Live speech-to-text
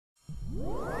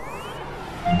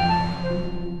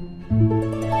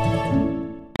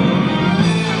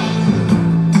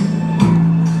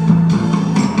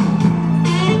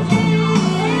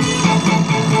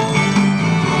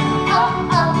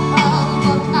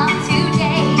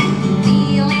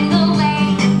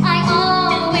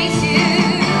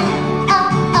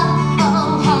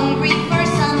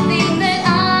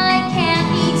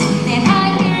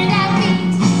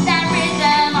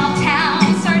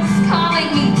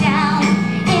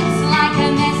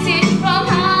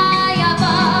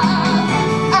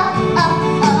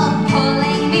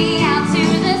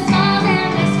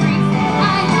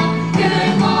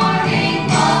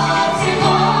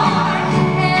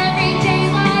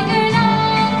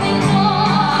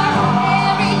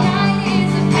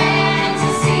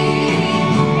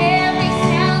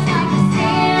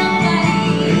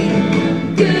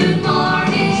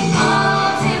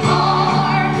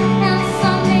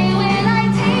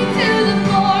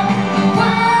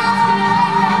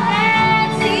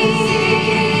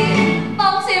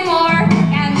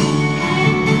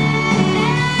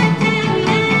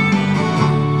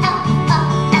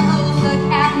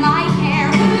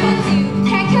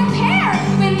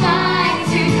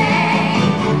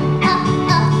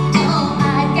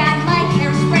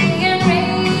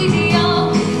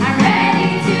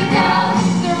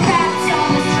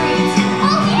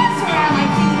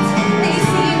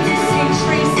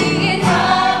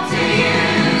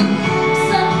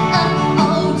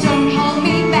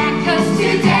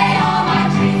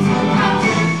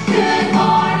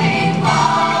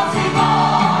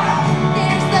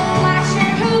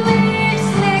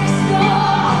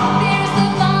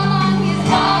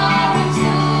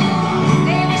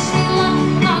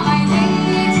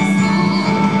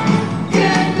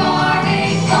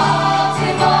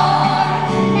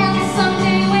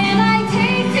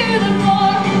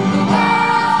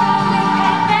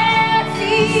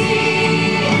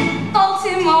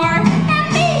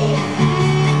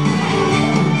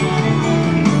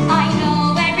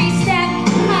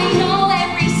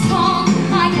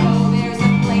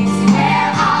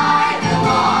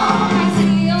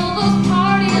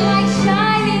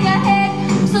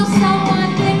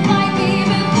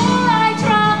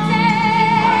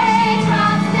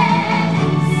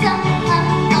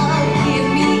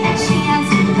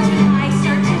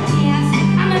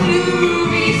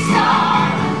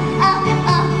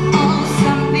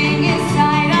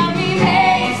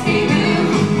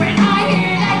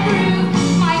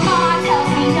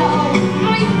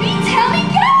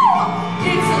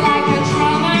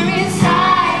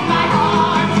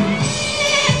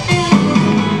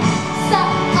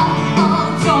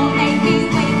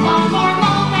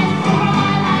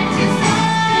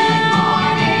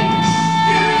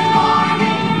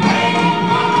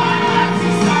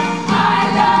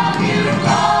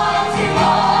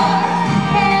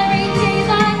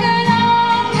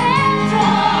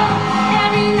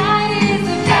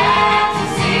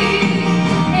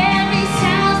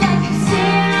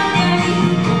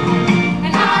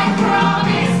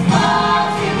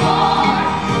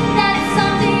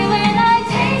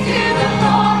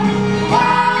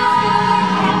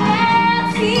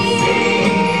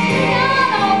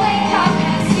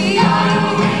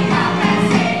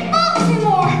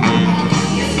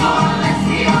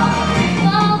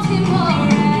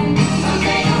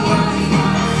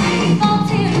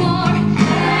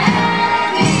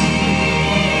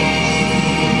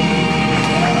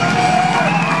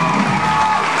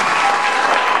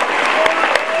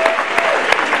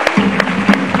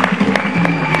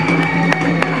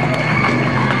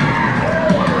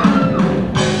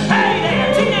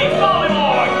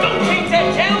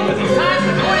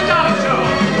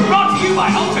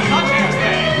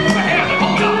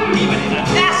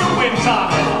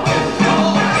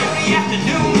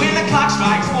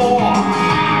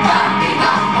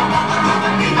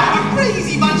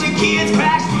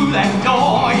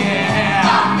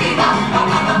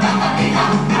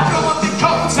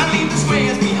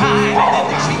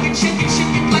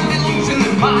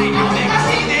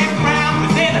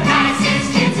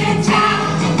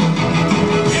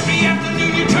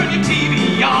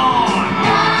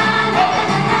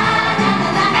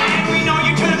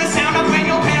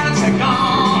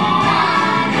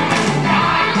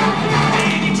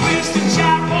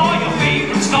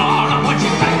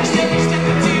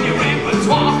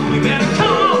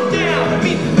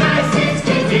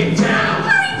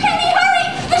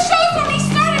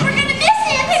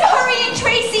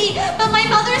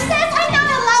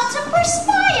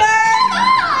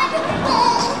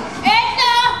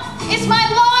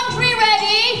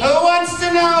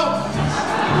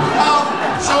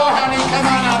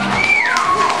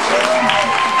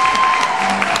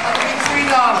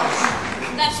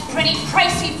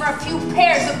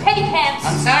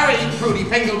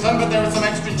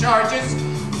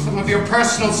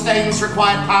Personal stains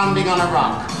required pounding on a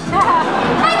rock. 4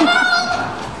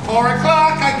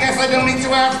 o'clock, I guess I don't need to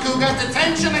ask who got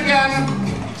detention again.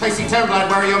 Tracy Turnblad,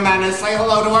 where are your manners? Say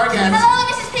hello to our guests. Hello,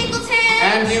 Mrs. Pinkleton.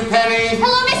 And you, Penny.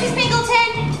 Hello, Mrs.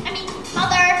 Pinkleton. I mean,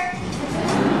 Mother.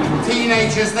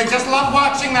 Teenagers, they just love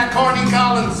watching that Corny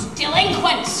Collins.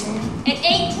 Delinquents. It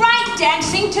ain't right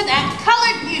dancing to that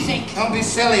colored music. Don't be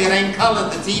silly, it ain't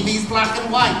colored. The TV's black and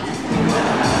white.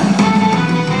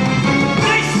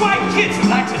 White kids who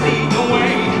like to lead the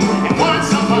way, and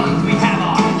once a month we have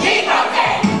our Negro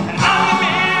Day. And I'm the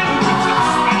man who keeps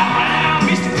us right around,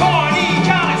 Mr. Corny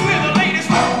Collins with the latest,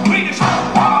 greatest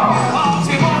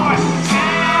Baltimore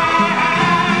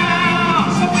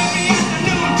sound. So every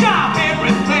afternoon, drop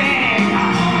everything.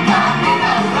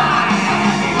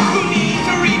 Who needs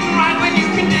to read and write when you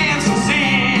can dance and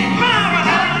sing?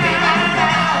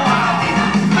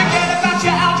 Forget about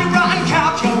your algebra and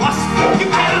calculus. You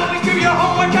can't always do your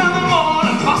homework on the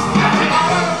morning bus.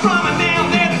 From and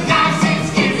down there, the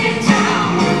nicest kids in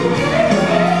town.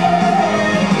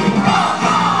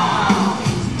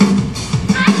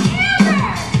 I'm Amber.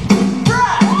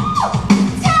 Brad.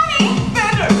 Tony.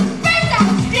 Bender. Brenda.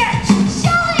 Sketch.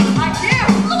 Shelley. I do.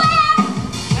 Luann.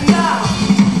 And now,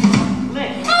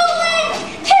 Lynn. Oh, Lynn.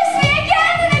 Kiss me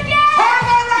again and again. Turn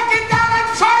the record down and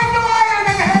turn the iron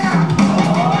in here!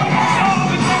 Oh, yeah. So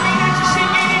it's looking at you,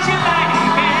 shaking it, you like it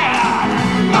better.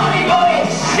 Booty, booty,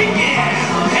 shaking.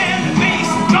 And the bass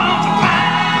drums are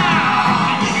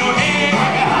pounding in your head.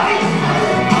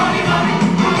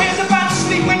 Who cares about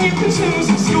sleep when you can snooze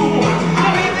in school?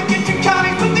 They'll either get you caught,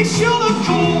 but they sure look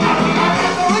cool.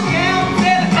 Or again,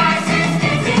 they're the nicest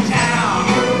kids in town.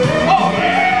 Oh,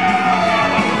 yeah.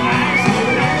 They're the nicest.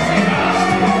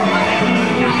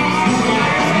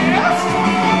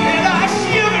 They're the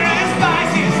sugar and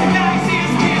spices,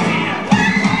 nicest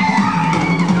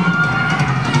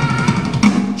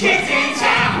kids in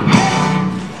town.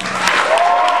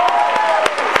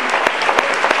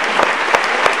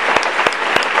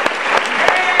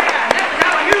 Yeah, that's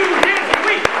how you dance the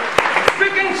week.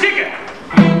 Stricken chicken.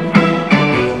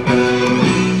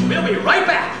 We'll be right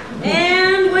back.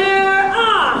 And we're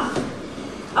off.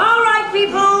 All right,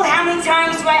 people, how many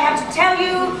times do I have to tell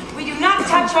you we do not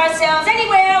touch ourselves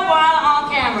anywhere while on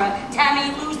camera?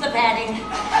 Tammy, lose the padding.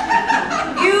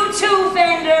 You too,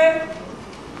 Fender.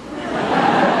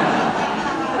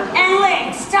 And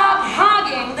Link, stop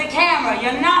hogging the camera.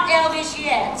 You're not Elvis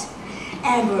yet.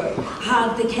 Amber,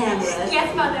 hog the camera.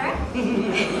 Yes, Mother.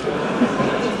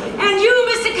 And you,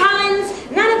 Mr. Collins,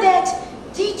 none of that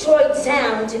Detroit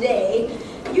sound today.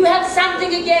 You have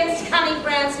something against Connie The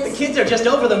Francis? kids are just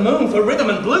over the moon for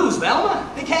rhythm and blues,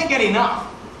 Velma. They can't get enough.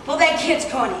 Well, they're kids,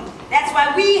 Connie. That's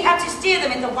why we have to steer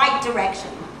them in the right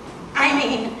direction. I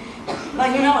mean,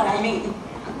 well, you know what I mean.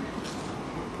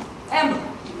 Amber,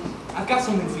 I've got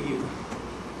something for you.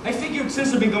 I figured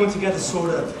since we've been going together sort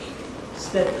of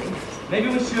steadily, maybe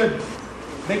we should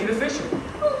make it official.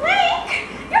 Link,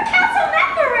 your castle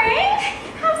met the ring.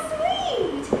 How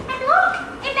sweet. And look,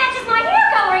 it matches my hair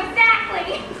color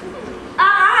exactly.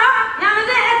 None of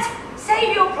that.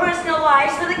 Save your personal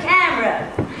lives for the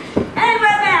camera. And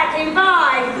we're back in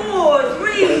 5, 4,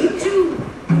 3, 2.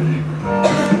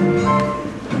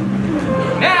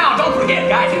 Now, don't forget,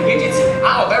 guys and gidgets,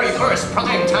 our very first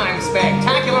primetime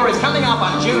spectacular is coming up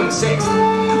on June 6th.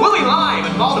 We'll be live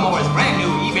at Baltimore's brand new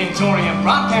Eventorium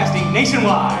broadcasting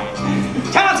nationwide.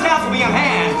 Talent scouts will be on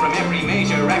hand from every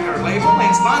major record label, and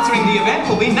sponsoring the event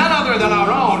will be none other than our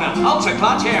own Ultra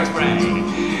Clutch Hairspray.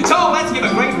 So let's give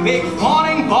a great big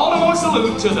fawning Baltimore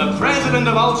salute to the president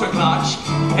of Ultra Clutch,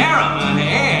 Harriman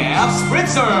F.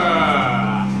 Spritzer.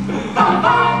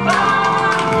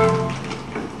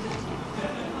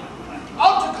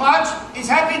 Ultra Clutch is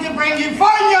happy to bring you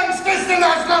fine youngsters to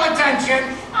national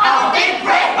attention. Our big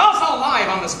break! Also live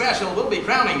on the special, we'll be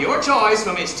crowning your choice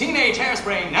from his Teenage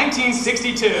Hairspray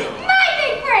 1962. My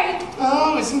big break!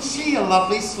 Oh, isn't she a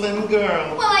lovely slim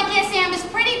girl? Well, I guess Amber's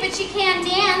pretty, but she can't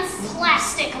dance.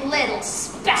 Plastic little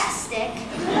spastic.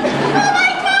 Oh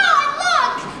my God,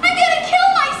 look! I'm gonna kill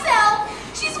myself!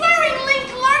 She's wearing Link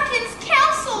Larkin's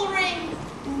council ring.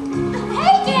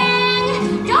 Hey,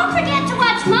 gang! Don't forget to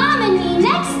watch Mom and me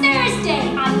next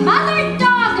Thursday on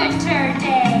Mother-Daughter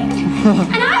Day.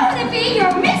 And I want to be your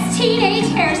Miss Teenage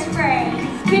Hairspray.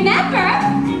 Remember,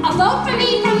 a vote for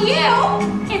me from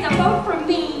you is a vote for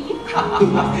me.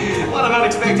 What an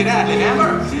unexpected adlib,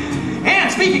 Amber.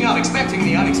 And speaking of expecting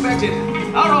the unexpected,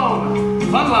 our own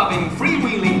fun-loving,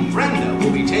 freewheeling Brenda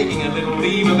will be taking a little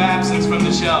leave of absence from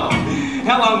the show.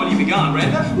 How long will you be gone,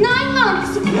 Brenda? 9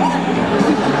 months.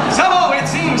 So it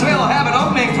seems we'll have an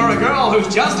opening for a girl who's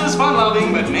just as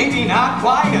fun-loving, but maybe not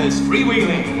quite as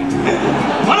freewheeling.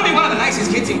 Want to be one of the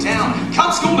nicest kids in town?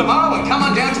 Come school tomorrow and come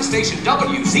on down to station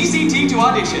WCCT to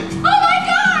audition. Oh my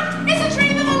God! It's a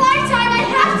dream of a lifetime. I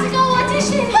have to go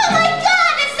audition. Oh my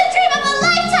God! It's the dream of a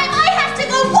lifetime. I have to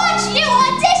go watch you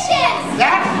audition.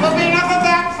 That will be enough of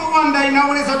that for one day. No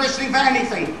one is auditioning for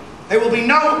anything. There will be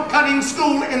no cutting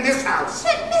school in this house.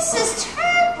 But Mrs.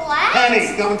 Turnblack.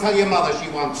 Penny, go and tell your mother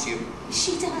she wants you.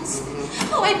 She does.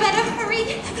 Oh, I better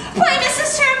hurry. Bye,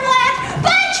 Mrs. Turnblack.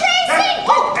 Bye, Tracy.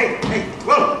 Hey,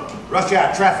 whoa, rush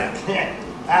hour traffic.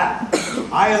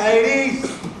 Hi,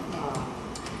 ladies.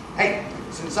 Hey,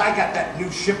 since I got that new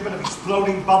shipment of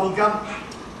exploding bubble gum,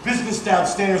 business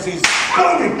downstairs is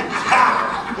booming.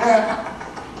 How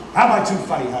am I too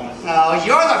funny, honey? No,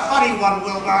 you're the funny one,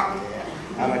 Wilbur.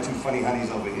 How am I too funny,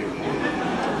 honey's over here?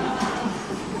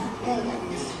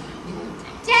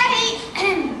 Daddy,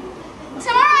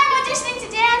 tomorrow I'm auditioning to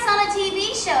dance on a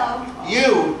TV show.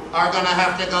 You are going to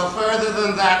have to go further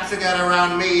than that to get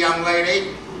around me, young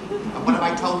lady. And what have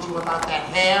I told you about that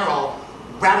hair all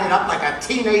ratted up like a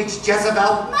teenage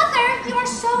Jezebel? Mother, you are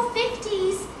so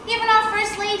 50s. Even our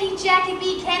First Lady, Jackie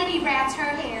B. Kennedy, rats her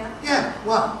hair. Yeah,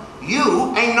 well,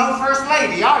 you ain't no first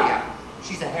lady, are ya?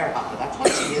 She's a hair hopper, that's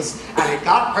what she is. And it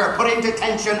got her put in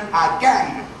detention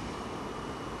again.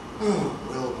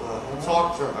 We'll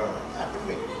talk to her, haven't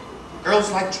we?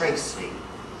 Girls like Tracy,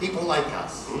 people like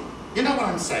us. You know what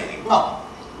I'm saying? Well,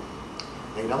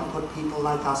 they don't put people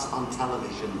like us on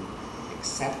television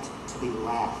except to be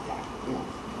laughed at.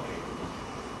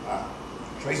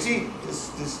 Tracy, this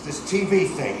TV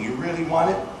thing, you really want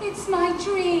it? It's my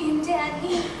dream,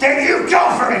 Daddy. Then you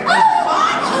go for it!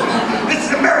 This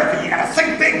is America, you gotta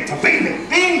think big to be big.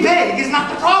 Being big is not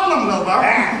the problem, Wilbur.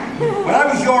 When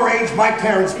I was your age, my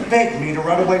parents begged me to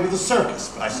run away with the circus,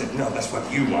 but I said, no, that's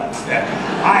what you want.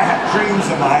 I have dreams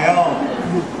of my own.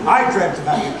 I dreamt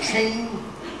about a chain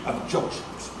of joke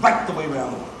shops right the way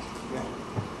around the world.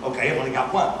 Yeah. Okay, I've only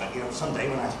got one, but someday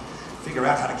when I figure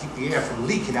out how to keep the air from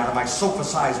leaking out of my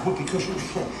sofa-sized whoopee cushion,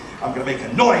 I'm gonna make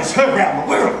a noise heard around the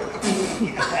world.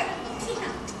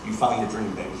 You follow your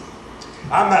dream, baby.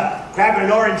 I'm grabbing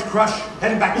an orange crush,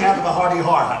 heading back down to the Hardy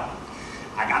Har Hut.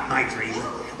 I got my dream,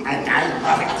 and I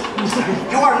love it.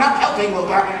 You are not helping,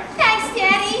 Wilbur. Thanks,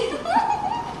 Daddy.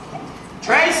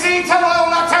 Tracy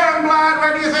Talola Turnblad,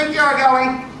 where do you think you're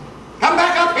going? Come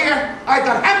back up here. I've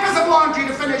got hampers of laundry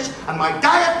to finish, and my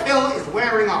diet pill is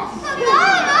wearing off. Mama,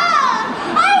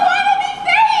 I want to be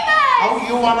famous. Oh,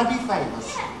 you want to be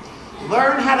famous?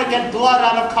 Learn how to get blood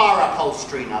out of car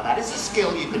upholstery. Now, that is a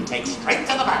skill you can take straight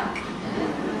to the bank.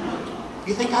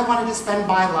 You think I wanted to spend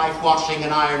my life washing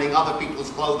and ironing other people's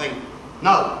clothing?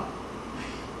 No.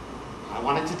 I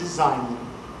wanted to design them.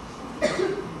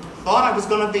 Thought I was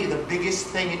going to be the biggest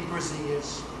thing in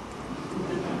Braziers.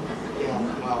 Yeah,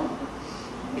 well,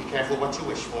 be careful what you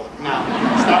wish for. Now,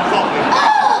 stop talking.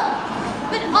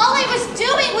 But all I was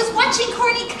doing was watching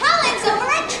Corny Collins over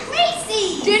at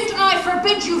Tracy. Didn't I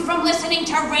forbid you from listening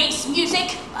to race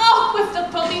music? Oh, if the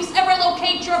police ever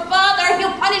locate your father,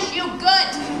 he'll punish you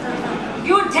good.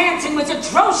 Your dancing was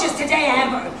atrocious today,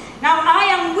 Amber. Now I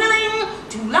am willing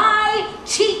to lie,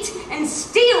 cheat, and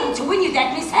steal to win you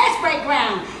that Miss Hairspray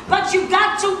crown. But you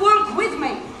got to work with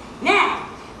me. Now,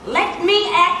 let me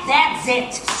at that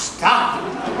zit. Stop.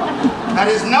 That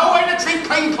is no way to treat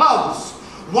clean clothes.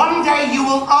 One day you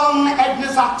will own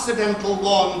Edna's Occidental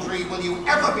Laundry. Will you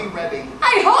ever be ready?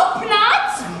 I hope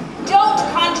not. Don't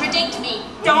contradict me.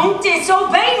 Don't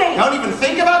disobey me. Don't even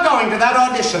think about going to that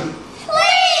audition.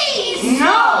 Please!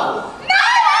 No!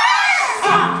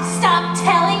 Stop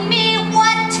telling me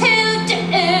what to do.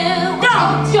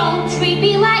 No. Don't treat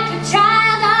me like a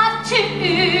child of 2.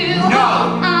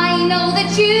 No. I know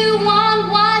that you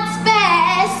want what's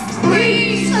best.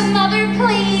 Please. So mother,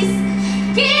 please,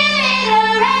 give it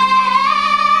a rest.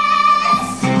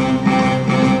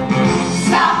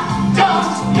 Stop,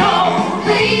 don't, no,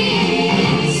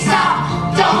 please. Stop,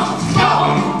 don't, no,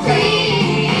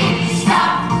 please.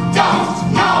 Stop, don't,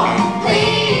 no,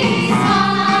 please.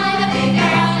 I'm a big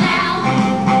girl now.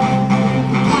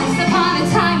 Once upon a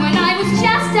time when I was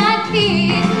just a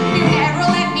kid, you never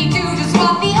let me do just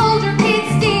what the older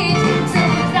kids did. So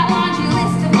here's that laundry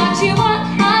list of what you want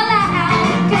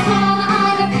allowed. 'Cause mama,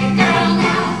 I'm a big girl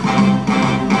now.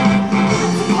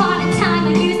 Once upon a time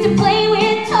I used to play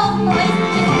with toys,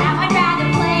 and now I'd rather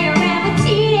play around with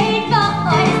teenage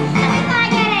boys. So if I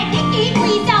get a icky,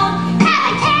 please don't have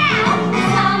a cow.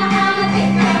 'Cause mama, I'm a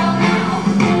big girl now.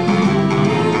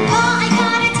 Oh, I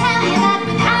gotta tell you that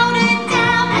without a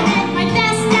doubt, I get my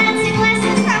best dancing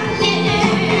lessons from you.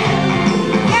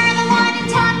 You're the one who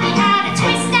taught me how to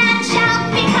twist and shout,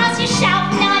 because you shout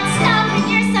non-stop and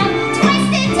you're so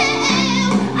twisted too.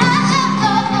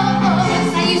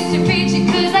 Once I used to preach it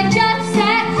 'cause I just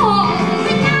sat home,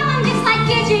 but now I'm just like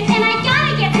Gidget and I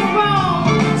gotta get to Rome.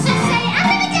 So say I'm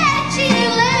gonna get you,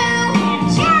 Lou, and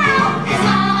ciao, 'cause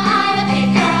mama, I'm a big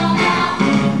girl now.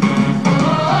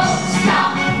 Oh,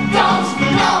 stop, don't,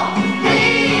 no,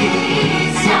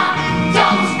 please. Stop,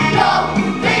 don't, no,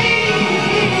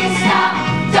 please. Stop,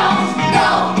 don't, no,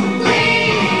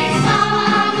 please. Mama,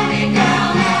 I'm a big girl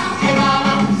now. Hey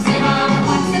mama, say mama.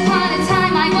 Once upon a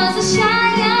time I was a shy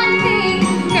young thing,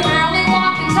 could barely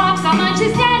walk and talk so much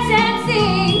as dance and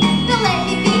sing. To let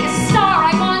me be a star,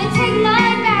 I wanna take my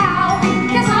vow,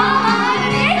 'cause mama, I'm a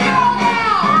big girl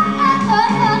now.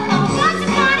 Once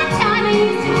upon a time I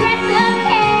used to dress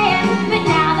okay, but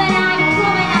now that I'm a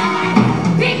woman I'm like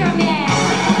a bigger man.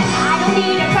 I don't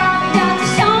need a Barbie doll to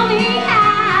show me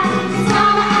how, 'cause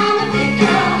mama, I'm a big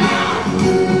girl now.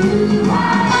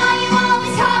 Mama, you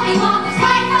always taught me what was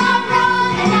right or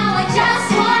wrong, and now I just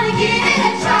wanna give it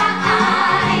a try.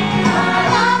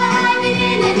 Mama, I've been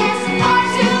in the nest for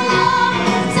too long,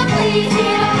 so please,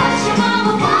 dear, hush your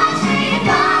mama, watch me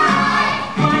fly.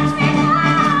 Watch me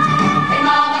fly. Hey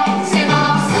mama, say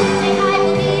mama, someday I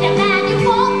will meet a man you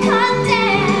won't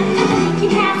condemn. You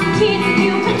can have your kids and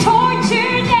you can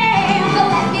torture them, but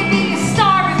let me be a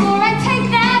star before I take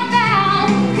that vow,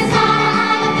 'cause mama,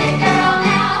 I'm a big girl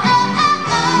now.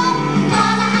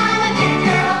 Mama, I'm a big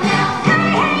girl now.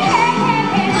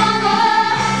 Hey, mama,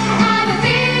 I'm a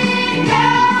big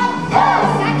girl.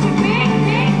 Such a big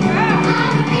girl.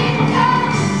 I'm a big girl.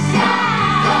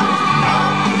 Stop, please.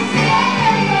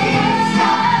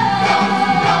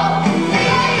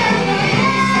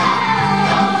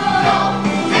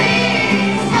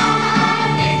 Mama, I'm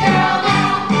a big girl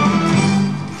now.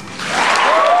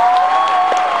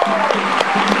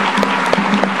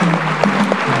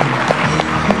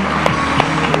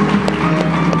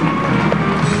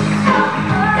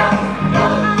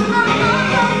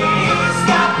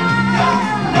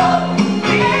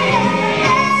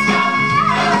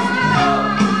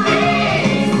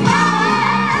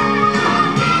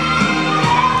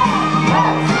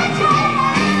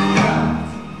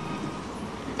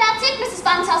 That's it, Mrs.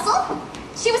 Van Tussle.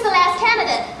 She was the last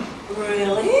candidate.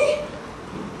 Really?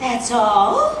 That's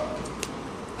all?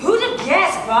 Who'd have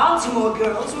guessed Baltimore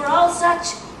girls were all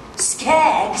such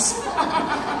skags?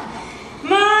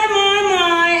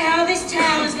 My, how this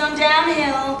town has gone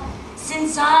downhill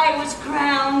since I was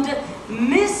crowned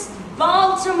Miss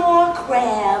Baltimore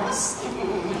Crabs.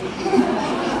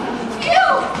 Ew!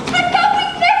 I thought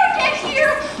we'd never get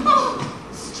here. Oh,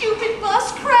 stupid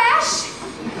bus crash.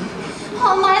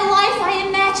 All my life I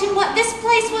imagined what this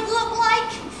place would look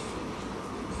like.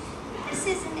 This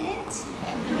isn't it.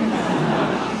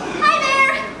 Hi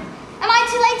there. Am I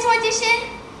too late to audition?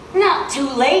 Not too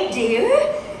late, dear.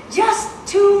 Just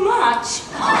too much.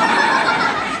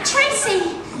 Tracy,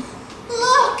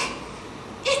 look.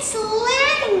 It's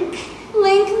Link.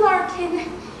 Link Larkin.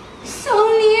 So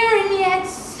near and yet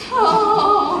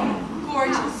so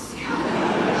gorgeous.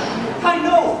 I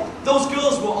know. Those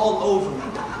girls were all over me.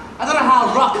 I don't know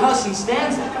how Rock Hudson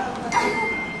stands it.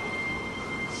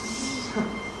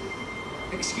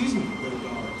 Excuse me, little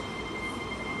darling.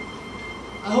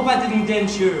 I hope I didn't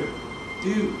dent your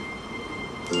dude.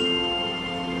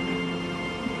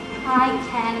 I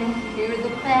can hear the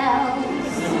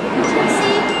bells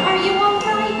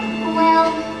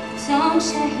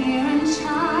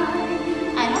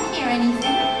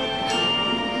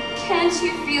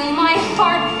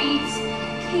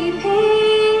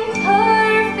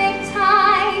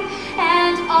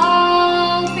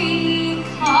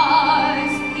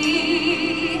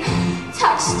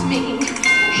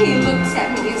He looked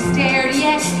at me and stared,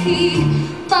 yes, he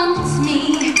bumped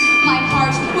me. My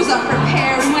heart was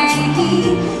unprepared when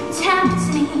he tapped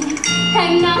me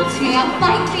and knocked me off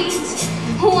my feet.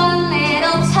 One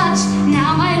little touch,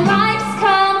 now my life's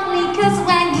complete. 'Cause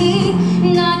when he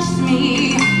nudged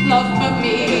me, love put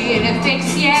me in a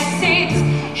fix, yes, it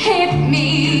hit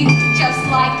me just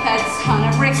like a ton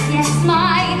of bricks. Yes,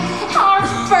 my heart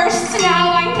burst,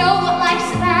 now I know what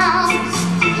life's about.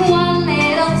 One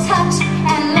little touch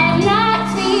and love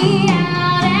knocked me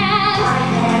out,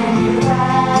 and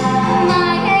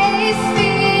my head is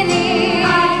spinning.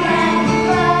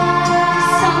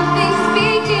 Something's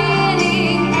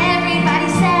beginning. Everybody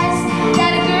says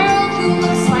that a girl who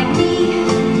looks like me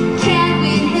can't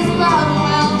win his love.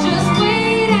 Well, just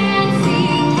wait and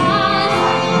see, 'cause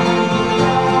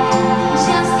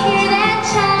just hear that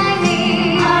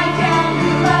chiming.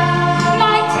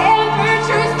 My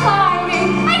temperature's climbing.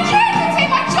 I can't contain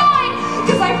my joy,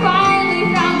 'cause I finally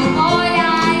found the boy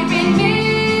I've been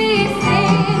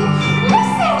missing.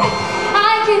 Listen,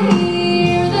 I can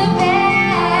hear the bells.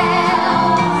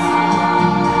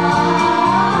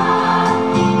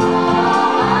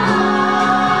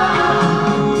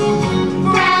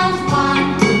 Round one,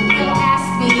 he'll ask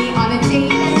me on a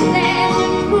date, and then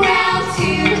round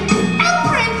two, I'll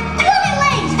print really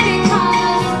late,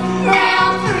 because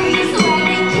round three's when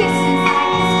we kiss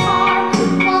inside his car.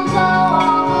 Won't go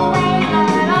all the way,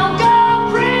 but I'll go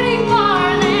pretty far.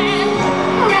 Then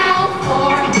round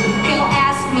four, he'll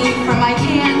ask me for my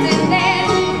hand, and then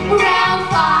round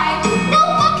five,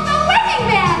 we'll book the wedding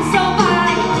band. So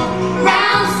by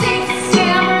round six,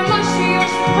 never much to your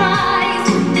surprise,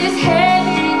 this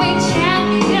heavyweight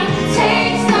champion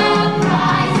takes the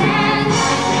prize. And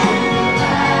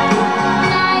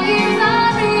my ears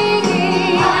are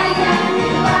ringing,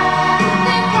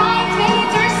 the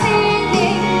bridesmaids are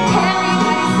singing.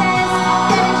 Everybody says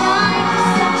that I'm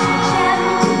such a gem.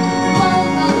 Won't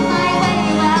look my way,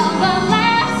 well, the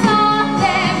laughs on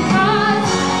them, 'cause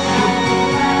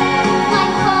my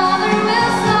father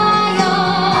will smile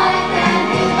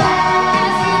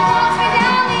as he walks me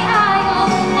down the aisle.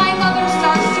 My mother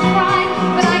starts to cry,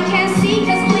 but I can't see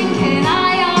 'cause Lincoln and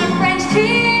I are French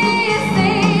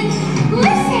kissing.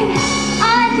 Listen,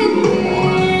 I can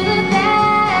hear the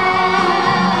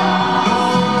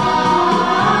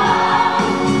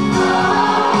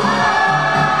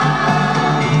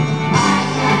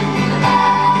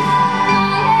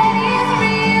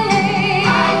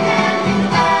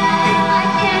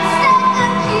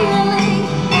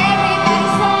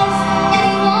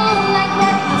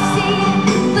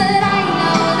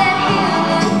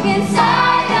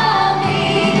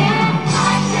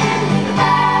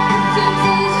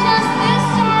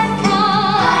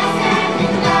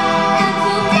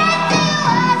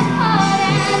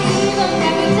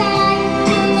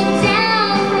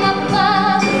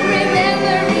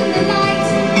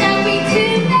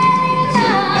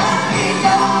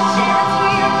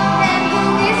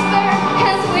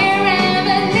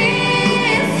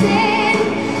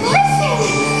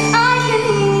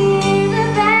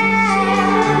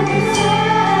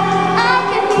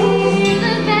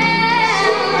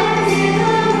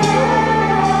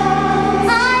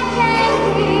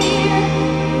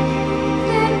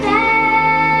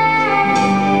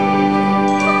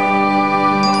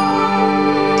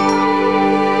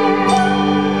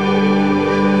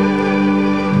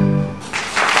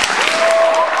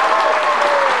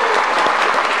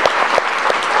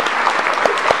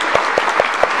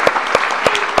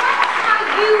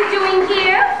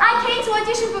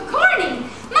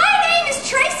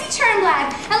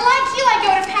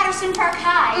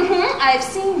I've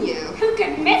seen you. Who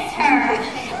could miss her?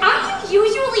 Aren't you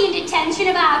usually in detention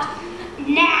about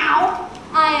now?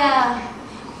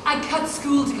 I cut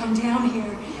school to come down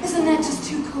here. Isn't that just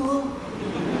too cool?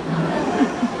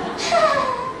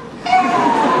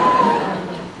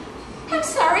 I'm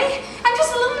sorry. I'm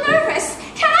just a little nervous.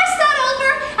 Can I start over?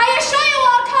 I assure you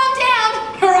I'll calm down.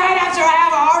 Right after I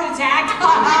have a heart attack.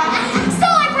 So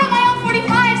I brought my own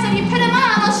 45, so if you put them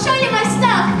on, I'll show you my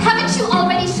stuff. Haven't you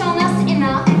already shown us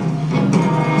enough?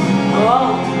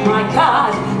 Oh my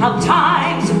God, how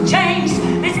times have changed.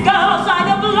 This girl's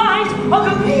either blind or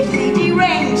completely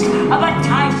deranged. But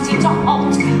time seemed to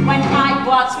halt when I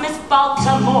was Miss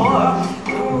Baltimore.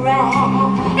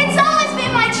 It's always been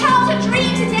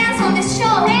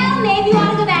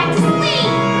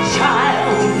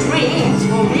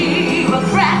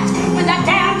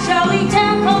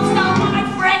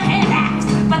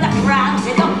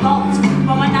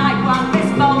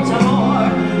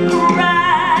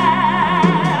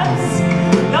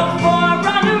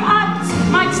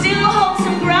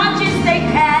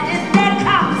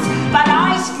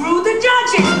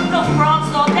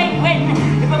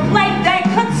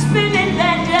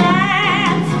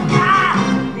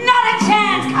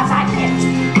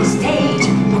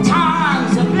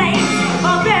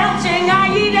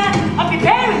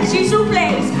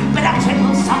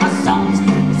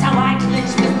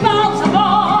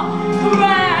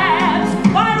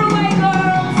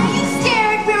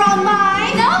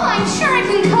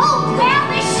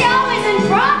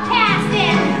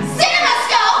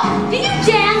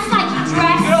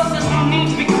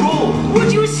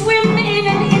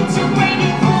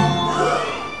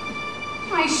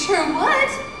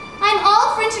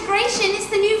generation. It's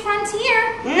the new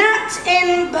frontier. Not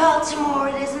in Baltimore,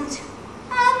 it isn't.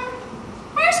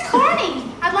 Where's Corny?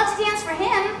 I'd love to dance for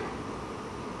him.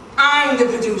 I'm the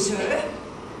producer.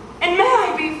 And may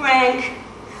I be frank?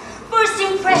 First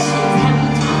impressions have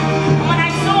been time. And when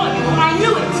I saw you, I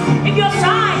knew it. If your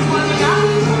size wasn't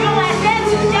enough, your last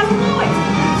dances just blew it.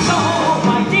 So,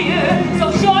 my dear, so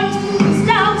short and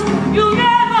stout, you'll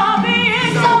never be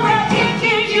in. So we're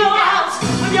kicking you out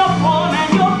with your form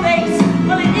and your face.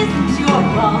 Well, it isn't your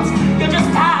fault. You're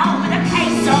just down with a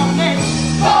case of this.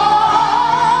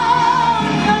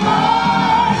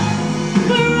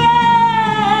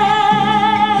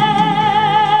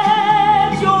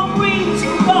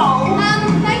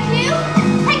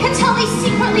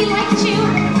 Secretly liked you.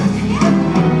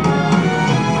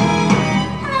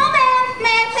 Hello, ma'am.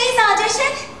 May I please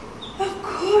audition? Of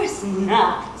course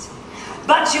not.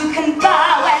 But you can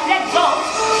bow and exalt,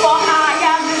 for I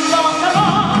am the Lord of all.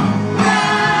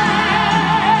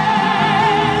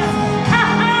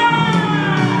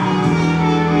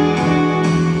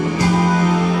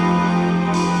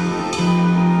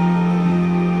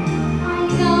 I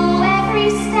know every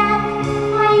step.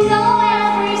 I know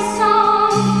every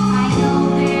song. I know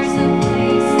there's a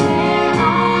place where I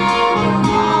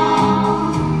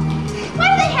belong. Why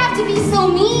do they have to be so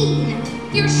mean?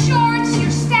 You're short, you're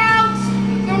stout,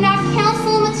 you're not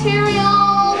council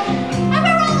material. I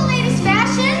wear all the latest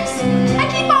fashions. I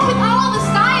keep up with all the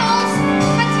styles.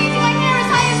 I'm teasing my hair as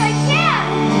high as I can.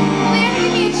 Will they ever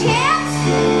give me a chance?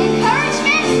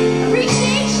 Encouragement?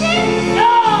 Appreciation?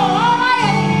 No, all my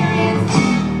experience.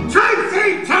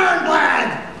 Tracy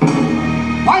Turnblad!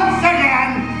 Once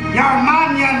again, your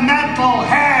monumental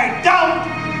hair don't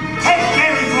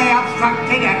seriously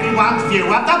obstructed everyone's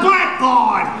view of the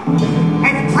blackboard.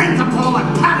 As principal of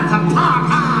Patterson Park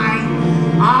High,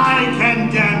 I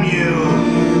condemn you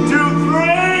to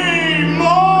 3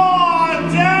 more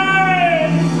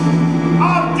days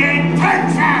of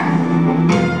detention.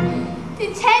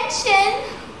 Detention?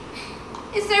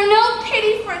 Is there no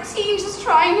pity for a teen just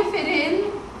trying to fit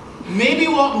in? Maybe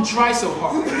you won't try so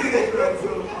hard.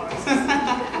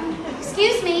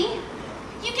 Excuse me?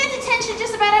 You get detention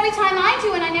just about every time I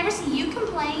do, and I never see you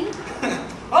complain.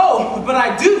 Oh, but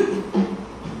I do.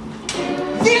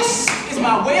 This is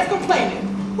my way of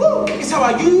complaining. Woo! It's how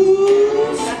I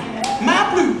use my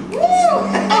blues.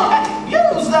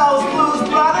 Use those blues,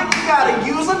 brother. You gotta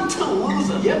use them to lose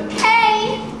them. Yep.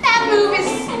 Hey, that move is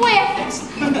swift.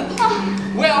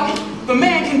 Well, the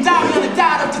man can die me on the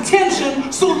diet of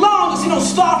detention so long as he don't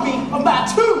starve me of my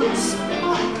tools.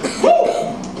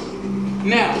 Woo!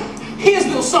 Now, here's a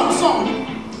little something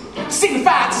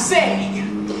signified to say,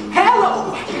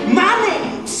 hello, my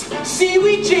name's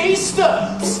Seaweed J.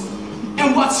 Stubbs.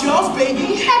 And what's yours,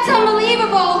 baby? That's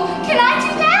unbelievable. Can I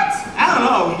do that? I don't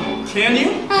know. Can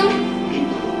you?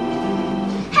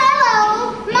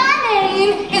 Hello, my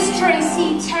name is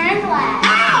Tracy Turnblad.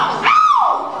 Ow!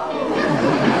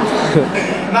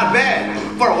 Not bad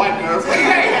for a white girl.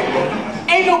 Hey,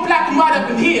 ain't no black and white up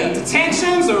in here.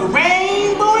 Detention's a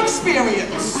rainbow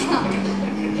experience.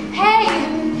 Hey,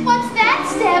 what's that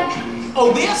step?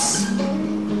 Oh, this?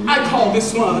 I call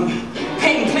this one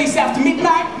painting place after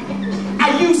midnight.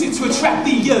 I use it to attract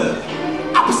the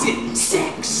opposite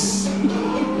sex.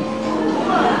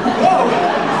 Whoa,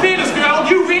 theaters girl,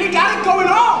 you really got it going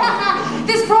on.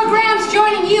 This program's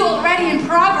joining you already in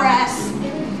progress.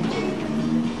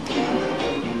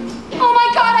 Oh my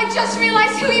God, I just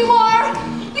realized who you are.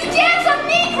 You dance on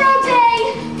Negro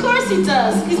Day. Of course he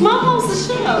does. He's mom hosts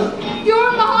the show.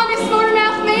 You're Mahonest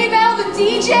Motormouth Maybell, the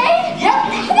DJ?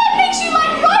 Yep. That makes you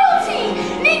like royalty.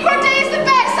 Negro Day is the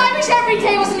best. I wish every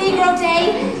day was Negro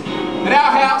Day. At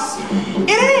our house,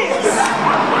 it is.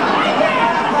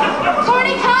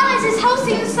 Corny Collins is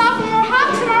hosting the sophomore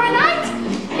hop tomorrow night.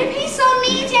 If he saw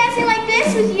me dancing like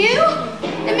this with you,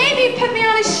 then maybe he'd put me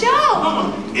on his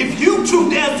show. If you two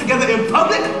dance together in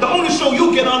public, the only show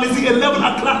you'll get on is the 11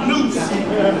 o'clock news.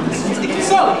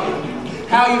 So,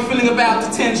 how are you feeling about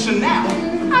detention now?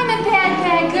 I'm a bad,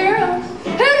 bad girl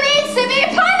who needs to be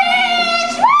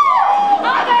punished. Woo!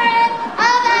 Other girl.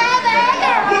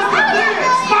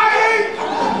 Smiling,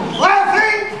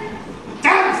 laughing,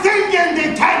 dancing in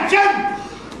detention.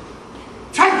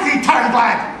 Tracy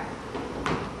Turnblad,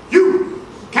 you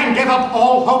can give up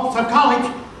all hopes of college.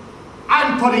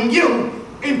 I'm putting you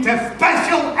into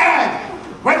special ed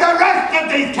with the rest of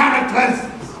these characters.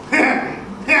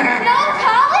 No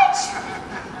college?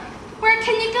 Where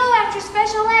can you go after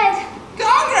special ed?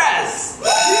 Congress!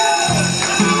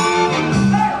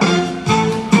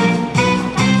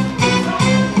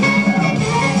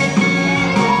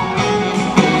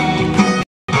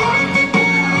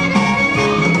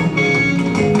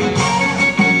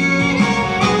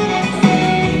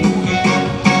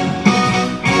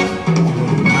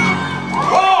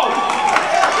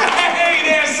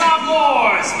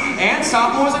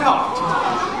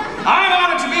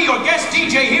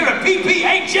 DJ here at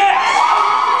PPHS.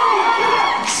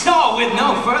 So, with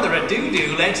no further ado,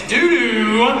 let's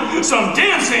do some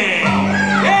dancing.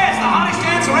 Yes, the hottest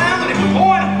dance around that is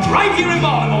performed right here in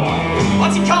Baltimore.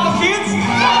 What's it called, kids?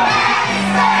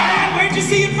 And where'd you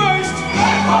see it first?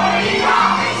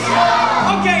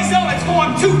 Okay, so let's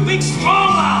form two big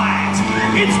strong lines.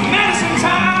 It's medicine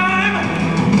time.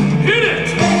 Hit it.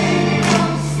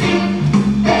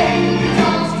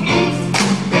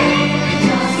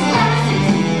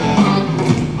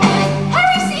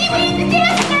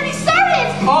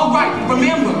 All right,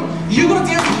 remember, you're gonna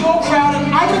dance with your crowd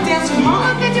and I'm gonna dance with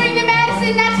mine. Look, they're doing the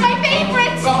Madison, that's my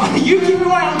favorite. You keep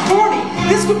your eye on Corny.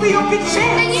 This could be your big chance.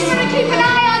 Then you better keep an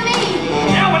eye on me.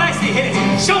 Now when I say hit it,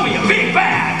 show me a big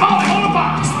bag. Call it on the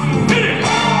box. Hit it.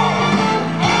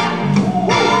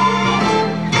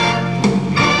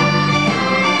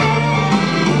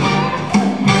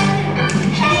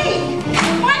 Hey,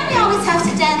 why do we always have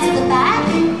to dance to the back?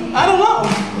 I don't know.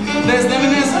 There's them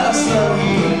and there's us.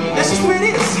 That's just the way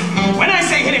it is. When I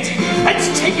say hit it, let's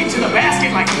take it to the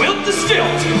basket like Wilt the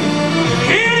Stilt.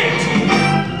 Hit it!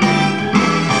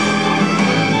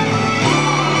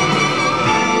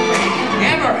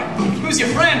 Amber, who's your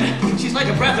friend? She's like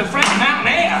a breath of fresh mountain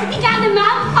air. You got the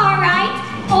mouth, all right.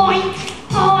 Oink,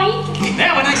 oink.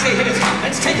 Now when I say hit it,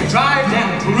 let's take a drive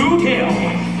down Brood Hill.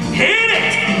 Hit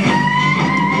it!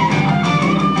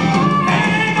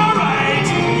 And all right.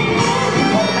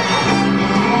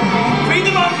 Feed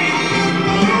the monkey.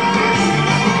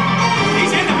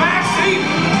 He's in the back seat.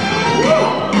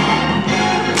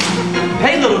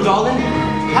 Hey, little darling.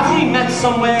 Haven't we met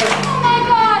somewhere? Oh my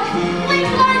God, Link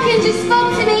Larkin just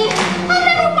spoke to me. I'll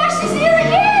never wash his hair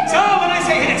again. So when I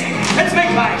say hit it, let's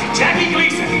make like Jackie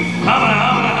Gleason. Humana,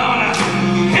 humana, humana.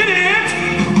 Hit it!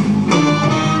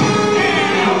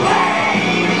 And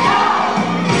away we go!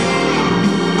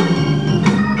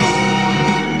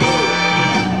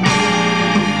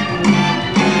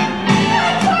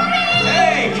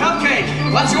 Hey, Cupcake,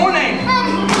 what's your name?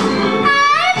 I'm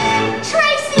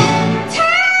Tracy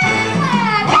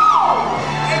Turnblad.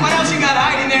 Hey, what else you got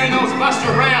hiding there in those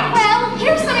Buster Browns? Well,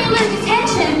 here's something a little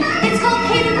detention. It's called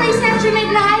Pay the Place After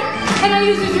Midnight, and I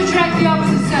use it to attract the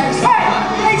opposite sex.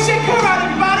 Hey, check her out,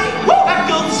 everybody. That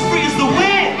girl is free as the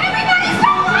wind. Everybody's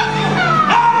so liking her.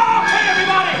 Okay,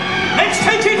 everybody, let's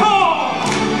take it home!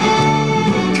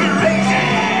 Crazy!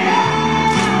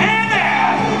 And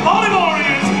there,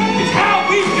 Baltimoreans, is how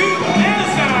we do the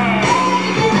medicine!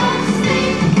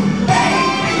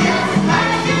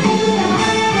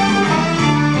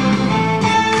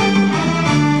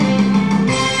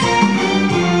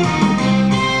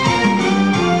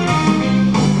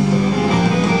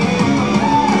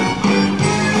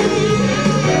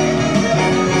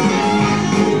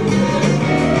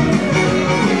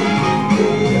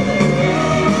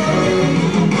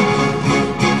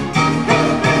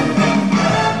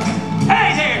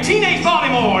 Hey there, Teenage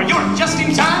Baltimore, you're just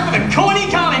in time for the Corny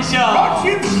Collins Show!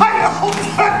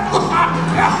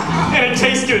 And it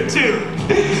tastes good too.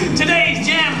 Today's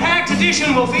jam-packed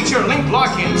edition will feature Link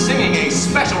Larkin singing a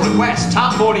special request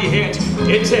top 40 hit,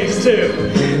 It Takes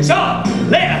Two. So,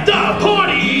 let the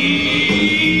party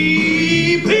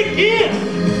begin!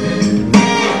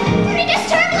 Hurry, Miss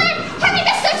Turnblad! Hurry,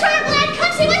 Mr. Turnblad!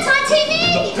 Come see what's on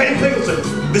TV! Penny Pickleton,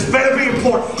 this better be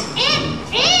important. It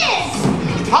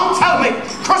is! Don't tell me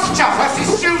Khrushchev has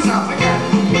his shoes off again.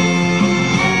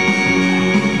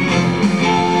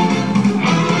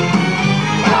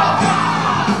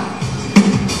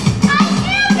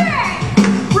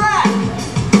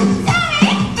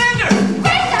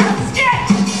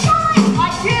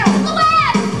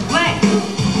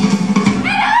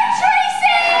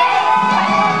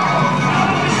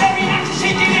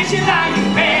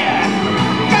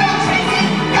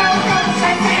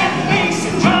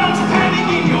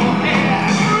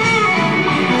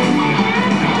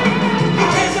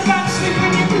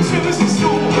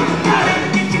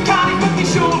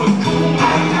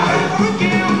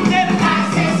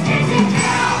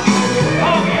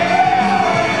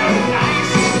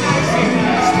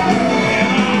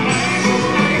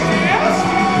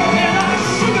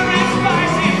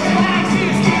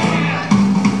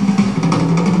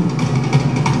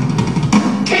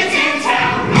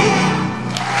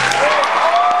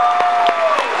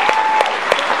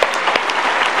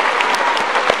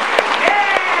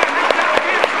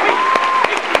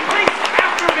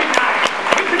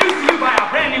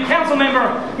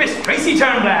 Tracy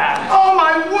Turnblad. Oh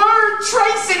my word,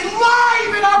 Tracy,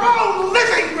 live in our own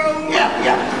living room.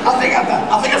 Yeah. I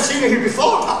think I've seen her here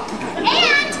before.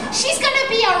 And she's gonna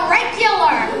be a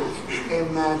regular.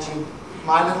 Imagine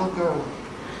my little girl,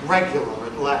 regular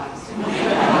at last.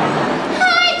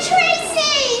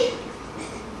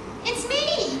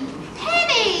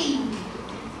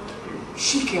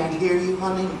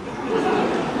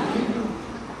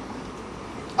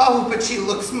 Oh, but she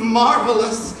looks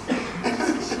marvelous.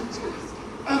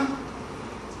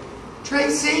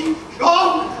 Tracy?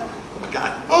 Oh!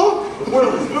 God. Oh!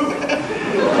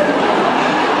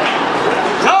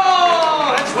 So,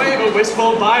 let's wave a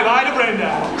wistful bye-bye to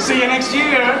Brenda. See you next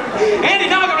year. And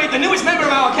inaugurate the newest member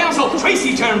of our council,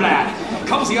 Tracy Turnblad.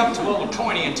 Cozy up to old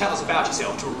Corny and tell us about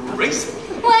yourself, Tracy.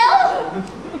 Well,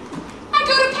 I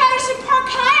go to Patterson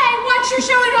Park High, I watch your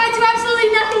show and I do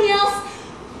absolutely nothing else.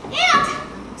 And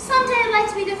someday I'd like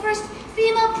to be the first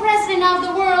female president of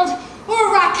the world,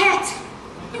 or Rockette.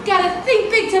 You gotta think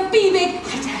big to be big.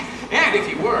 And if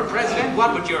you were president,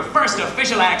 what would your first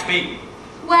official act be?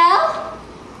 Well,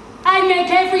 I'd make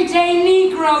every day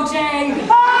Negro Day. Repeat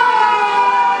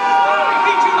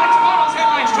you like tomorrow's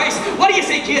headlines, Trace. What do you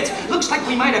say, kids? Looks like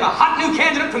we might have a hot new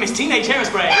candidate for Miss Teenage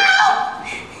Hairspray. No!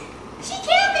 She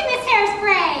can't be Miss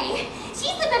Hairspray.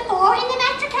 She's the before in the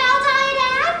Dr. Cal diet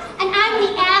ad, and I'm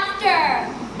the after.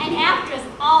 And afters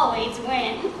always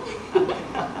win.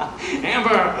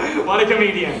 Amber, what a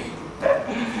comedian.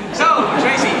 So,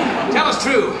 Tracy, tell us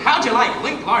true, how'd you like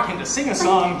Link Larkin to sing a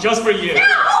song just for you? No!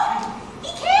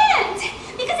 He can't!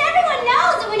 Because everyone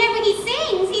knows that whenever he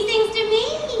sings to me.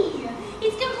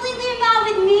 He's completely involved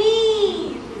with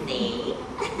me. See?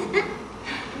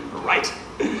 Right.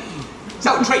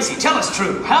 So, Tracy, tell us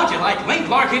true, how'd you like Link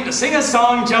Larkin to sing a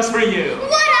song just for you?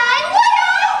 Would I?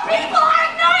 People are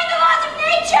ignoring the laws of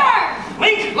nature!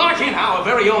 Link Larkin, our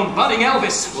very own budding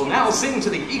Elvis, will now sing to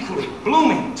the equally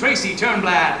blooming Tracy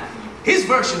Turnblad his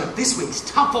version of this week's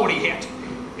top 40 hit,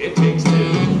 It Takes Two.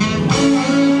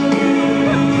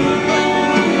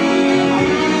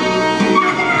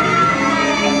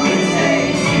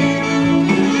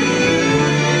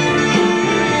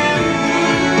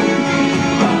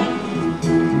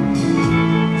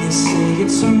 They say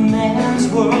it's a man's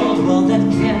world, well that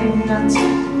cannot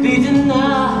be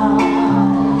denied.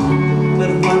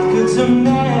 But what good's a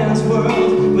man's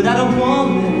world without a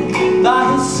woman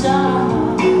by his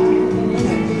side?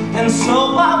 And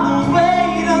so I will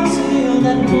wait until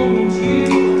that moment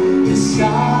you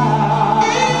decide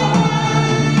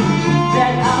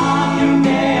that I'm your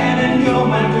man and you're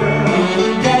my girl,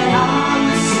 that I'm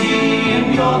the sea and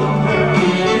you're the pearl.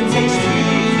 It takes two.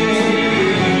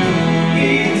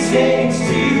 It takes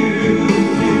two.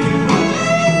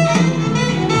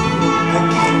 I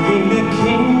can't be the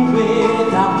king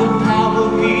without the power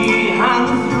behind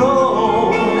the throne.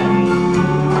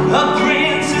 A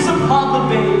prince is a pauper,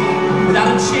 babe, without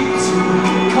a chick to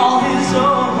call his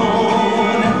own.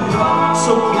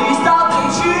 So please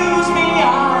don't choose me, I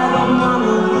don't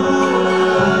wanna rule.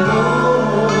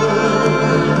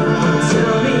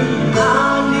 Tell me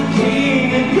I'm the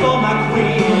king and you're my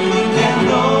queen, that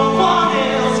no one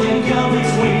else can come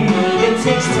between. It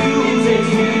takes two, it takes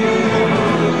two,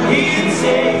 it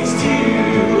takes two.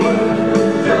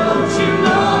 Don't you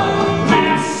know?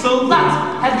 Lancelot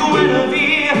had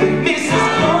Guinevere, Mrs.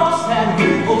 Claus had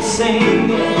old Saint.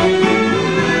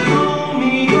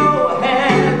 Romeo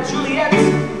had Juliet,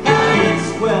 Alice,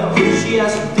 well, she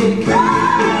has a dick.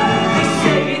 They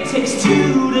say it takes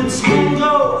two to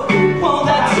tango, well,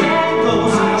 that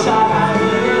tango's a child.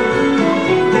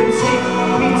 Then take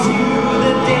me to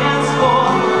the dance floor,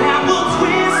 and we'll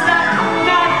twist that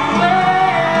night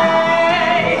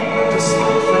away. Just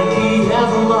like Frankie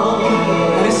Avalon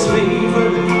and his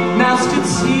favorite master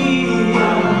tea.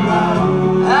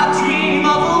 I dream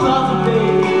of a lover,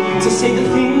 babe, to say the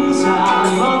things I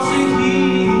want to hear.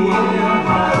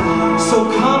 So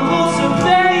come closer,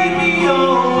 baby,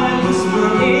 oh, and whisper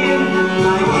in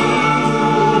my ear.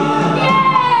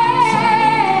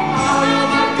 I'm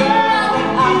your girl,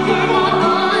 and I'm your one,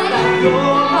 that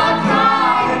you're my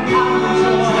pride, and I'm the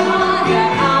joy,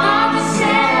 that I'm the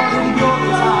sand, and you're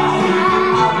the tide.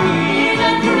 I'll be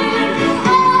the groove,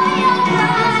 all your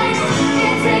prize.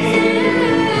 It takes two.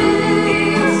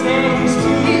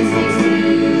 It takes two.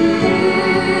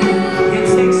 It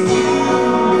takes two.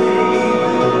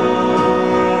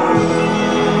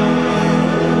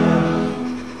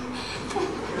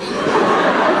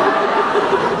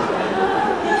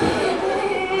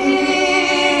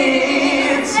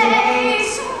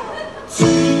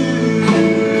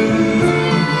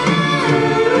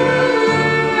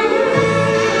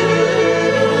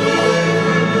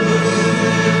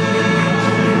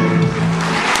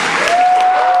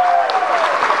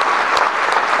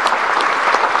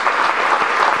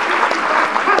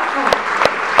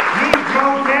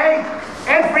 Negro Day,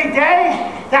 every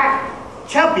day, that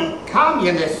chubby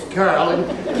Communist girl and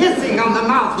kissing on the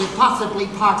mouth with possibly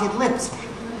parted lips.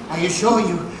 I assure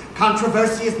you,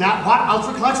 controversy is not what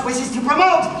Ultra Clutch wishes to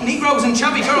promote. Negroes and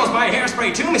chubby girls buy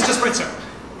hairspray too, Mr. Spritzer.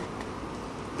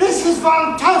 This Mrs.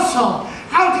 Von Tossel,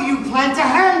 how do you plan to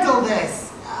handle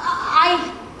this?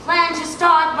 I plan to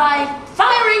start by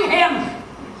firing him.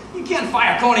 You can't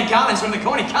fire Coney Collins from the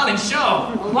Coney Collins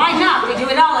show. Well, why not? We do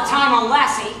it all the time on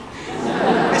Lassie.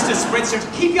 Mr. Spritzer,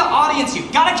 to keep your audience,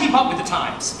 you've got to keep up with the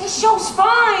times. This show's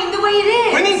fine the way it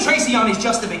is. Bringing Tracy on is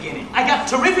just the beginning. I got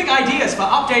terrific ideas for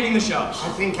updating the show. I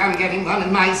think I'm getting one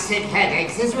of my sick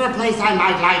headaches. Is there a place I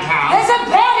might lie down? There's a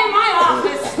bed in my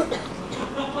office.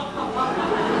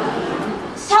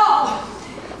 So,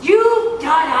 you've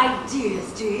got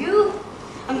ideas, do you?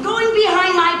 I'm going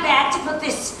behind my back to put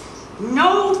this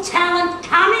no-talent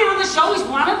commie on the show as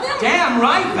one of them? Damn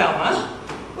right, Velma.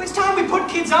 Well, it's time we put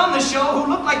kids on the show who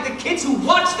look like the kids who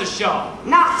watch the show.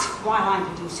 Not while I'm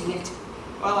producing it.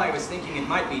 Well, I was thinking it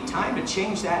might be time to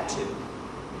change that, too.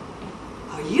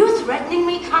 Are you threatening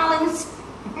me, Collins?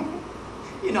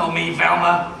 You know me,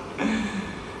 Velma.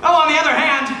 Oh, on the other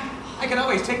hand, I could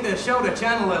always take the show to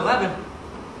Channel 11.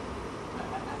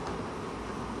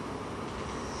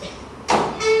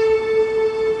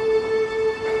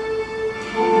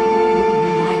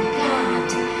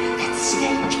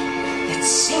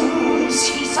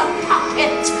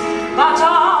 But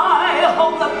I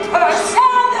hold the purse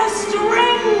and the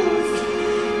strings.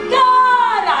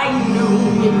 God, I knew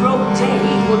Negro Day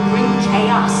would bring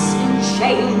chaos and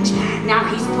change. Now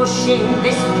he's pushing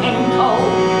this pinko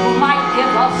who might give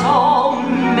us all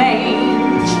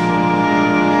mange.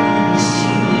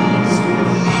 She's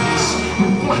a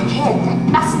blackhead that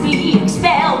must be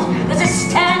expelled. There's a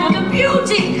standard of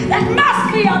beauty that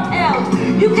must be upheld.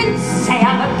 You can say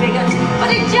I'm a bigot, but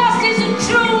it just isn't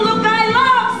true. Look, I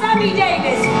love Sammy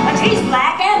Davis, and he's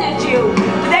black and a Jew.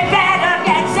 But they better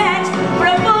get set for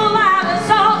a full-out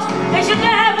assault. They should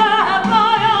never have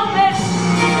boiled this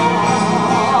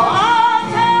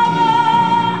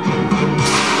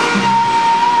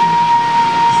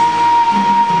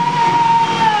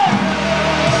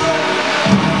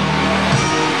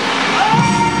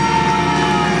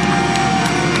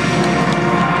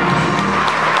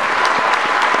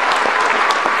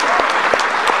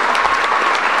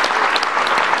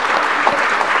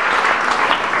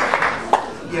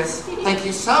Yes, thank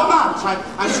you so much.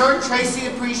 I'm sure Tracy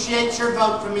appreciates your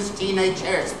vote for Miss Teenage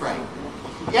Hairspray.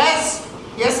 Yes,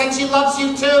 yes, and she loves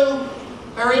you too,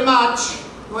 very much,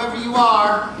 whoever you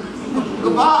are.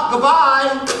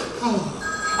 Goodbye.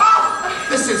 Oh,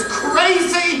 this is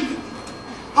crazy.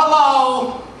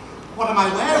 Hello. What am I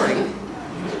wearing?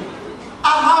 A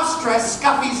house dress,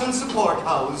 scuffies, and support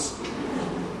hose.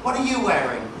 What are you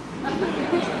wearing?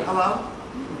 Hello?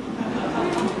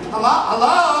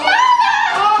 Hello?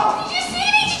 Oh, did you see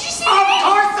me? Did you see me? Of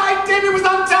course I did. It was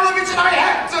on television. I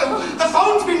had to. The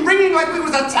phone's been ringing like it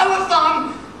was a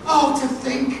telethon. Oh, to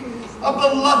think, a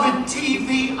beloved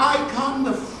TV icon,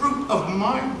 the fruit of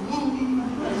my womb.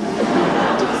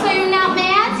 So you're not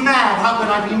mad? Mad? How could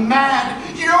I be mad?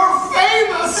 You're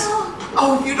famous.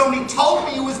 Oh, if you'd only told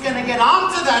me you was going to get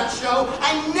onto that show,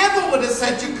 I never would have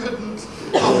said you couldn't.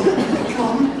 Oh,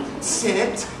 come,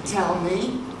 sit, tell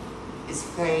me. Is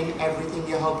fame everything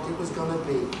you hoped it was going to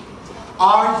be?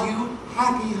 Are you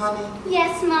happy, honey?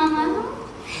 Yes, Mama.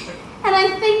 And I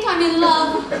think I'm in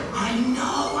love. I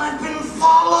know, I've been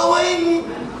following.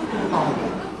 Oh,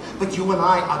 but you and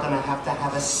I are going to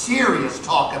have a serious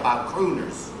talk about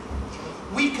crooners.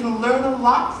 We can learn a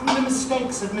lot from the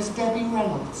mistakes of Miss Debbie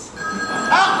Reynolds.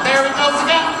 Oh, there it goes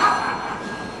again.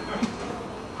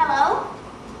 Hello?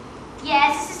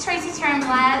 Yes, this is Tracy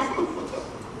Turnblad.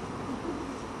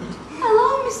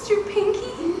 Hello, Mr.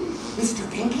 Pinky. Mr.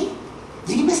 Pinky?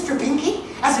 The Mr. Pinky?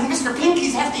 As in Mr.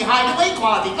 Pinky's hefty hideaway,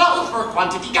 quality clothes for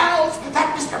quantity gals.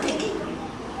 That Mr. Pinky?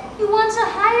 You want to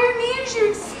hire me as your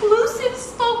exclusive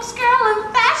spokesgirl and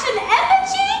fashion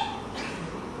effigy?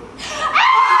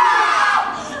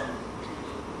 Ah!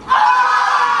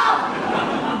 Ah!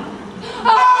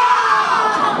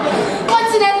 Ah!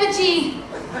 What's an effigy?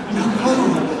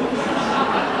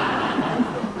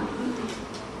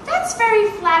 That's very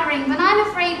flattering, but I'm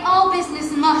afraid all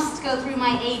business must go through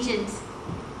my agent.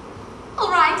 All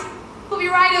right, we'll be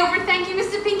right over. Thank you,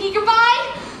 Mr. Pinky.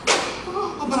 Goodbye.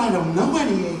 Oh, but I don't know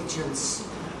any agents.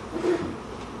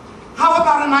 How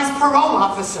about a nice parole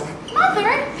officer?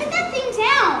 Mother, put that thing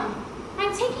down.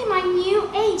 I'm taking my new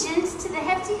agent to the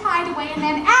hefty hideaway and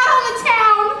then out on the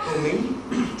town. Oh,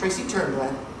 me? Tracy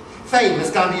Turnblad. Fame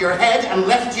has gone to your head and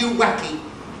left you wacky.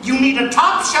 You need a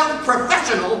top-shelf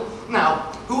professional.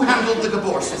 Now, who handled the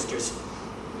Gabor sisters?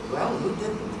 Well, who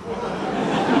didn't?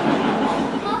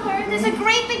 Mother, there's a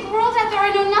great big world out there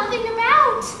I know nothing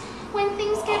about. When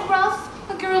things get rough,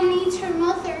 a girl needs her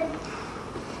mother.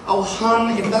 Oh,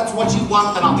 hon, if that's what you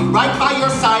want, then I'll be right by your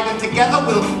side, and together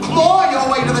we'll claw your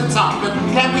way to the top. But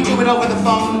can't we do it over the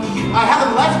phone? I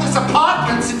haven't left this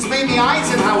apartment since Mamie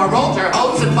Eisenhower rolled her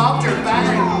hose and bobbed her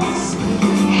bangs.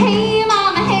 Hey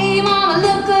mama,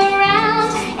 look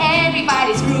around.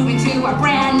 Everybody's grooving to a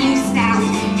brand new sound.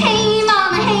 Hey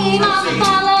mama,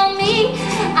 follow me.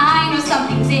 I know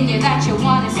something's in you that you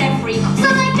want to set free. So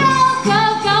let go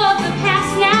of the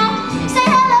past now. Say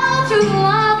hello to the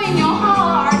love in your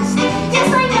heart. Yes,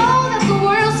 I know that the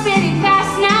world's spinning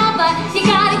fast now, but you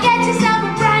gotta get yourself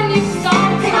a brand new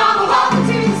start. Hey mama, welcome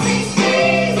to the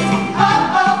 60s. Oh,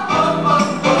 oh, oh, oh,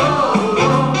 oh,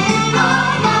 oh.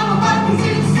 Oh, mama, welcome to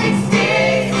the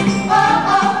 60s. Oh,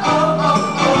 oh, oh,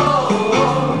 oh, oh,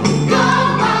 oh. Go,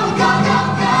 mama, go, go,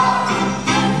 go.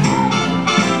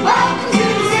 Welcome to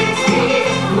the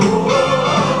 60s. Oh,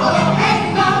 oh, oh, oh. Hey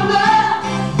mama.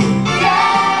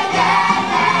 Yeah, yeah,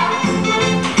 yeah.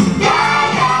 Yeah,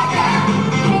 yeah, yeah.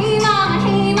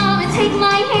 Hey mama, take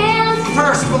my hand.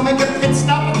 First, we'll make a pit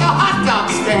stop at the hot dog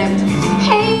stand.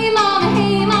 Hey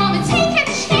mama, take a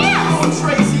chance. Oh,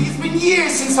 Tracy, it's been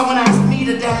years since someone asked me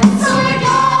to dance. So let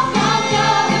go the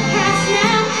past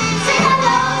now. Say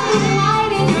hello to the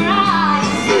light in your eyes.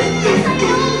 Yes, I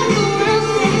know that the world's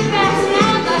spinning fast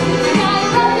now, but you gotta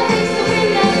love at least to win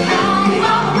that prize. Hey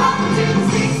mama, welcome to the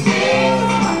 60s.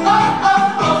 Oh, oh,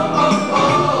 oh, oh, oh,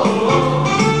 oh.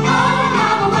 Oh,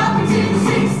 mama, welcome to the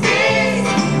 60s.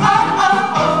 Oh,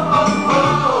 oh, oh, oh, oh,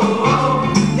 oh.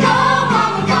 Go,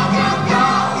 mama, go, go, go.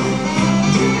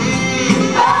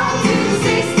 Welcome to the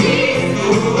 60s.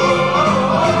 Oh, oh, oh,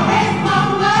 oh. Hey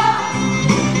mama.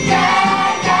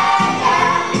 Yeah, yeah, yeah.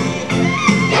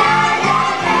 Yeah,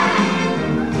 yeah,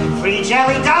 yeah. Free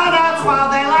jelly donuts while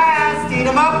they last. Eat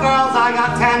 'em up, girls. I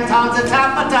got 10 tons of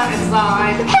taffeta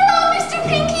inside. Hello, Mr.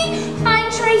 Pinky. I'm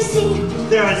Tracy.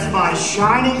 There's my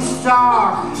shining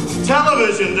star.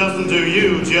 Television doesn't do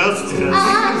you justice.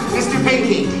 Mr.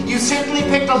 Pinky, you certainly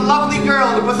picked a lovely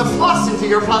girl to put the plus into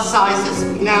your plus sizes.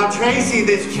 Now, Tracy,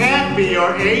 this can't be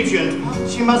your agent.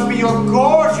 She must be your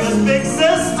gorgeous big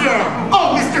sister.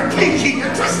 Oh, Mr. Pinky,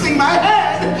 you're twisting my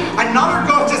head. I'm not her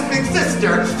gorgeous big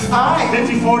sister. I'm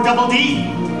 54 double D.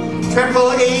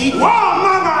 Triple E. Whoa,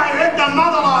 Mama, I hit the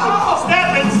mother line. Step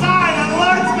inside and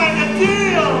let's make a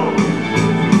deal.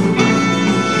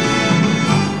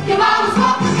 Your mama's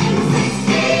welcome in the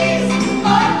 60s.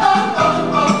 Oh, oh,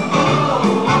 oh, oh,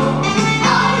 oh, oh.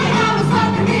 Oh, your mama's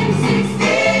welcome in the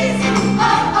 60s.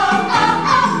 Oh, oh,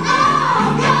 oh, oh, oh.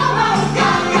 Go, mama, go,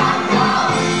 go, go.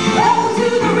 Welcome to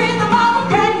the rhythm of a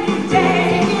brand new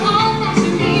day. All that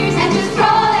your fears and just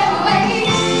throw them away.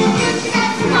 You can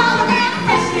have some mama and a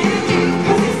fresh new do.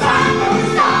 'Cause it's time for a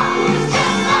star who's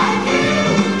just like you.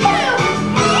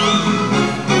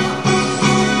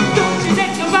 Don't you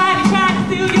let nobody try to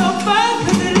steal your fun,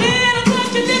 'cause a little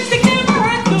touch of lipstick never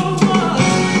hurt no one.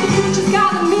 The future's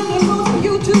got a million rules for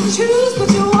you to choose, but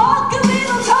you walk a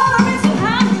little tolerance of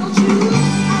how you'll choose.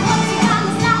 I hope you got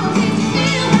this knowledge that you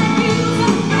feel like you the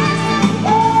first of the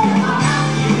world. All I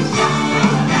do is just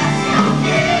know that you're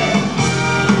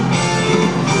cute.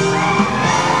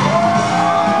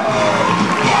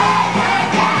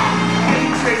 Hey,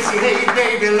 Tracy, hey,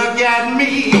 baby, look at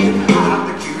me. I'm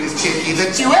the cutest chickie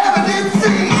that you ever did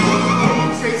see. Hey,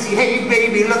 Tracy, hey,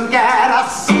 baby, look at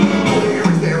us. Where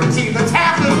is there a team that's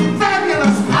half as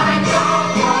fabulous? I go,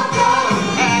 go, go.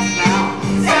 Fast now.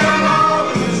 Sarah, go.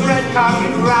 This red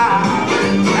carpet ride.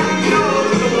 And I know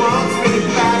that the world's spinning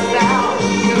fast now.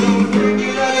 You know, baby,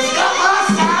 let us go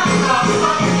last time. I'm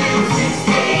fucking in the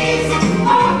 60s.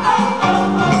 Oh, oh,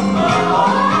 oh, oh, oh, oh.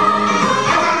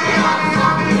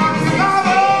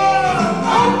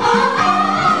 Oh, oh, oh,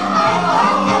 oh,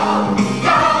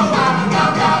 oh, oh.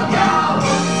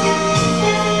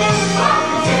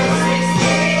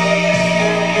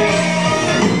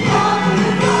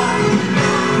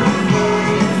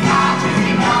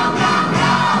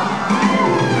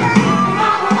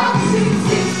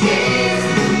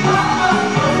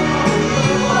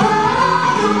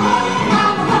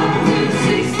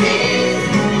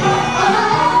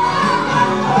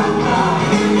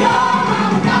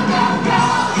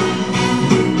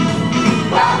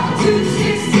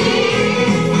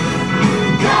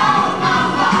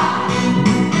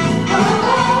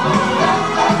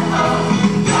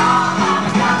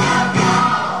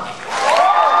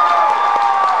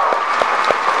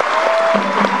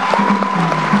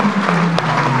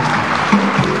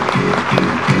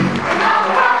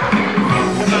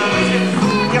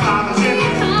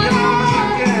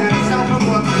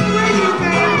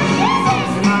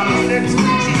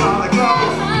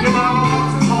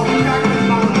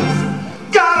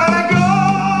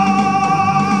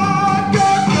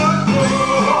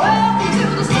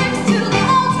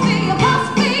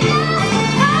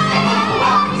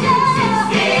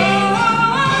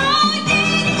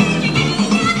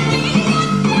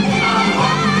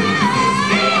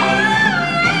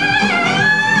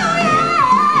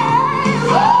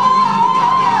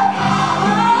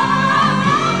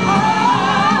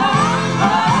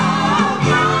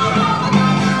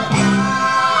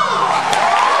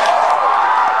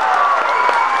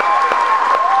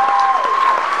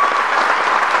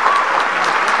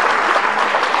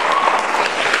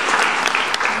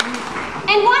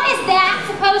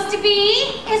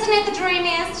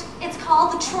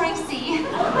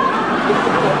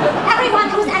 Everyone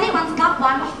who's anyone's got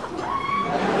one.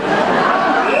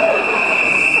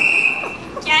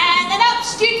 Gather up,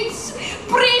 students.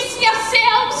 Brace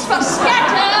yourselves for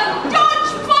scatter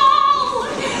dodgeball.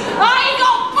 I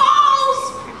got balls.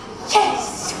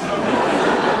 Yes.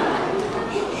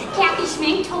 Kathy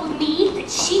Schmink told me that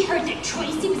she heard that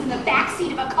Tracy was in the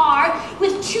backseat of a car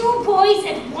with 2 boys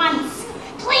at once,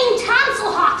 playing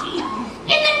tonsil hockey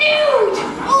in the nude.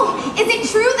 Oh, is it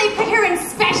true they put her in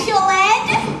special ed?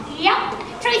 Yep.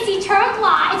 Tracy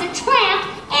Turnply is a tramp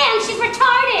and she's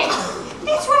retarded.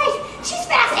 That's right. She's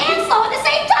fast and slow at the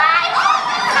same time.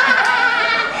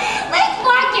 Link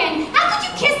Larkin, how could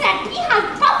you kiss that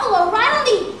beehive buffalo right on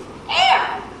the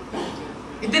air?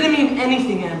 It didn't mean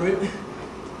anything, Amber.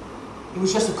 It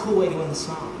was just a cool way to end the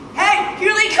song. Hey,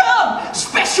 here they come!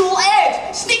 Special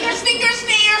ed! Sneaker, sneaker,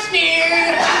 sneer, sneer!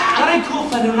 That ain't cool,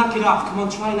 Fender. Knock it off. Come on,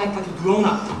 try and act like a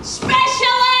grown-up.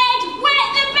 Special ed,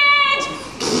 wet the bed.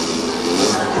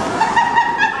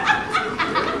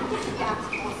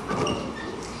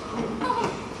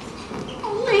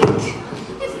 Oh, Link,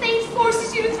 if fate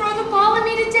forces you to throw the ball at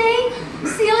me today,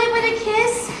 seal it with a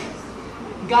kiss.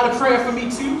 Got a prayer for me,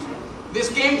 too? This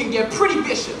game can get pretty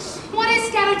vicious. What is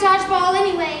scatter dodgeball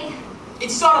anyway?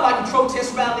 It's sort of like a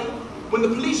protest rally. When the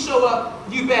police show up,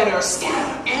 you better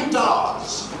scatter and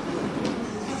dodge.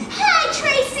 Hi,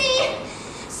 Tracy!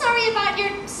 Sorry about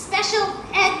your special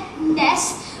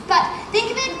ed-ness, but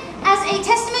think of it as a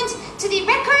testament to the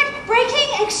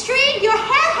record-breaking extreme your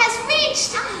hair has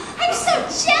reached. I'm so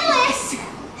jealous.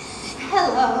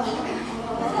 Hello.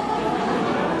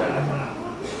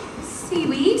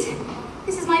 Seaweed,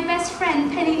 this is my best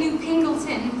friend, Penny Lou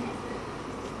Pingleton.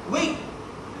 Wait,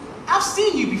 I've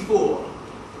seen you before.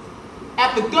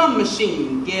 At the gun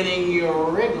machine, getting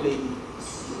your Wrigley.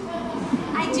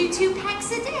 I do 2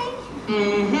 packs a day.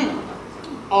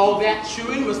 Mm-hmm. All that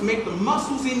chewing must make the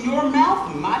muscles in your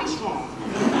mouth mighty strong.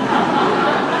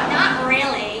 Not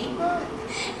really.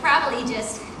 Probably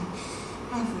just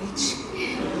average.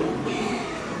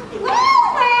 Well.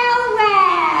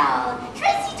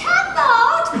 Tracy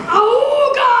Tugboat.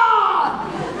 Oh, God!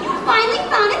 You finally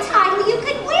found a title you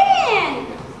could win.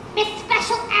 Miss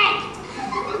Special Ed.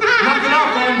 Knock it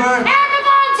off, Amber.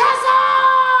 Everyone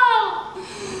tussle!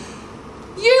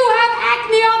 You have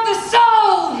acne of the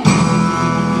soul.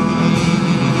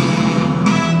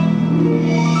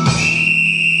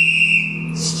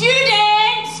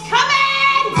 Students, come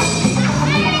in!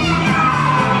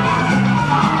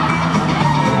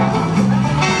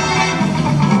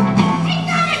 Hey,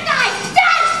 another guy!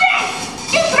 Dodge this!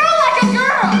 You throw like a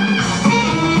girl!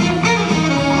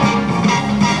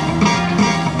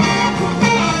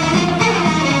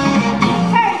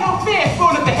 Hey, no fair,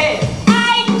 throwing at the head. I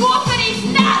whoop at his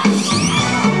nuts!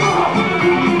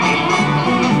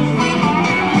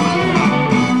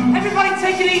 Everybody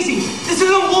take it easy. This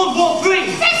isn't World War III.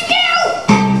 It's you!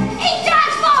 Hey,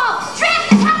 dodgeball! Trap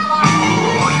the tunnel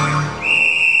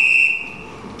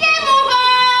Game over!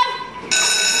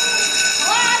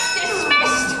 Class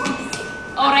dismissed!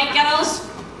 Alright, girls.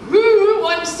 Who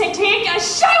wants to take a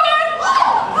shower?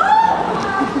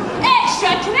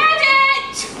 Extra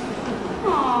credit!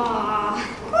 Aww,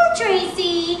 poor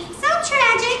Tracy. So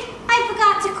tragic, I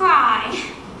forgot to cry.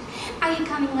 Are you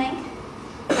coming, Link?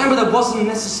 Amber, that wasn't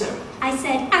necessary. I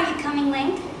said, are you coming,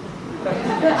 Link?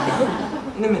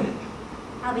 In a minute.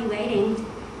 I'll be waiting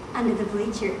under the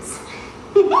bleachers.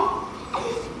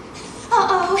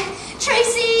 Uh-oh,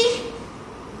 Tracy!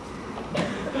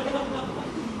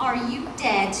 Are you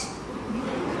dead?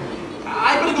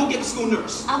 I better go get the school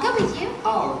nurse. I'll go with you.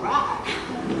 All right.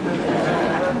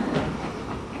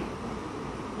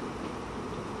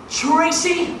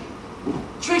 Tracy?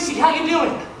 Tracy, how you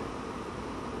doing?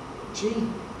 Gee,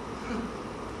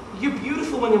 you're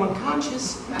beautiful when you're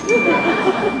unconscious. I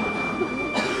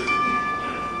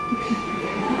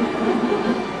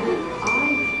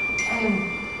am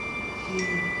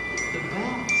the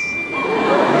best.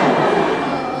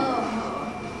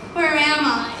 Where am I?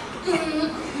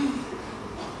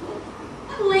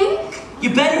 Link? You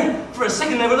better. For a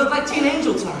second, never looked like Teen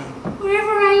Angel time.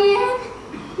 Wherever I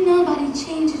am, nobody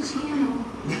change a channel.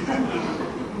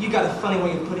 You got a funny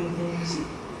way of putting things.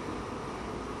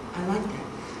 I like that.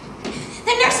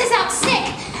 The nurse is out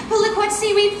sick, but look what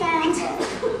Seaweed found.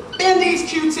 Band-Aids,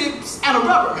 Q-tips, and a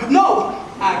rubber. No,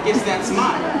 I guess that's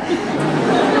mine.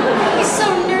 He's so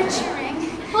nurturing.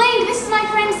 Link, this is my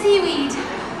friend Seaweed.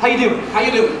 How you doing? How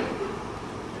you doing?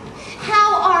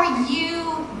 How are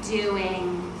you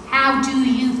doing? How do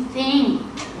you think?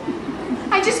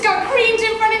 I just got creamed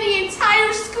in front of the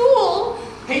entire school.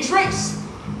 Hey, Trace,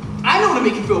 I know to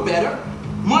make you feel better.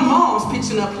 My mom's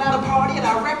pitching a platter party at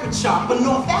our record shop on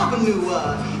North Avenue.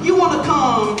 You wanna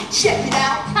come check it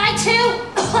out? I too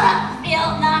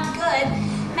feel not good.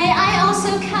 May I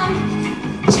also come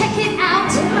check it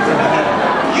out?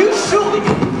 You surely.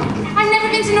 I've never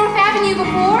been to North Avenue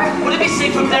before. Would it be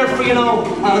safe up there for, you know,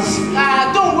 us?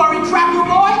 Don't worry, Cracker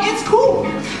Boy, it's cool.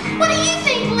 What do you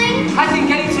think, Link? I think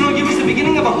getting to know you is the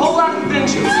beginning of a whole lot of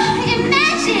adventures.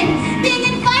 Imagine being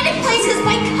invited places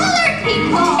by colored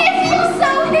people. It feels so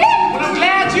hip. Well, I'm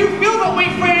glad you feel that way,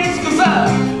 friends, cause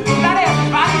not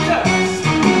everybody does.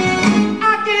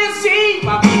 I can see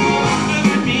why people look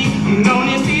at me and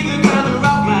only see the color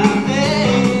of my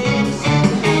face.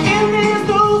 And there's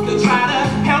those that try to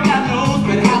help out those,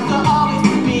 but have to always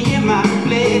put me in my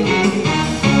place.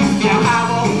 Now I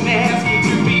won't ask you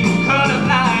to be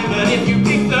colorblind, but if you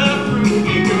pick the fruit,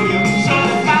 you know you're sure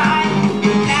to find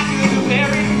after the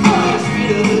berry or the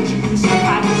sweet of the juice.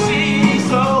 I can see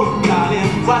so, darling,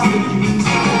 what's the use?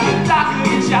 The darker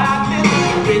the chocolate,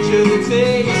 the richer the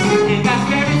taste, and that's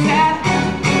very sad.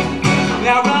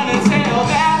 Now run and tell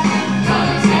that. Run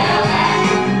and tell that.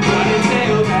 Run and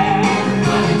tell that.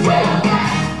 Run and tell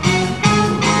that.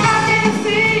 I can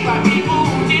see why people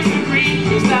disagree.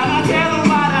 It's time I tell them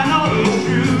what I know is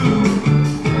true.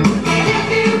 And if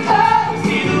you could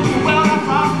see the world I'm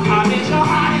from, I bet your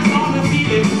heart is gonna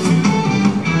feel it too.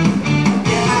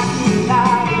 Yeah, I couldn't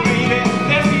lie, baby.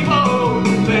 There's people,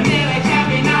 but then they can't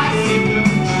be nice if the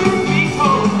truth be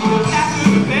told. But after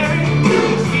the berry,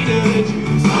 the sweeter the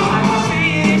juice. I can see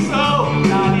it so,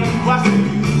 darling, what's the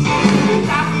use? The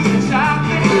darker the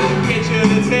chocolate, the richer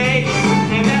the taste,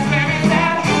 and that's very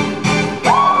sad.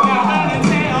 Now run and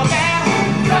tell that.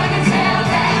 Run and tell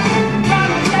that. Run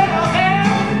and tell that.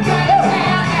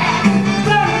 Run and tell that.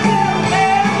 Run and tell that.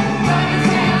 Run and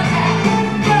tell that.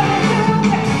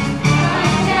 Run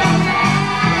and tell that.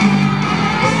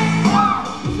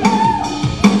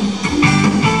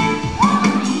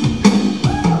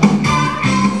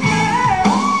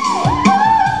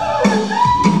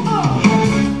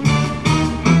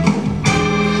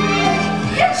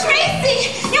 You're Tracy.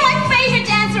 You're my favorite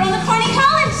dancer on the Corny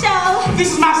Collins show. This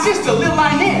is my sister, Lil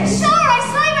Inez. Sure, I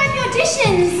saw you at the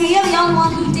auditions. You're the only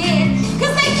one who did.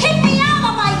 Cause they kicked me out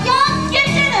of my young,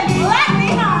 gifted, and black me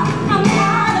heart. I'm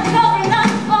tired of covering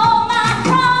up all my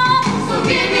crimes. So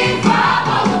give me 5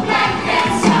 on the black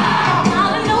dancer.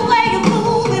 Out of the way you're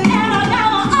moving and I got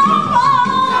my own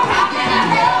wrong. So how can I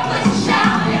help but to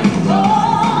shout and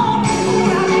roll?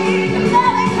 I need to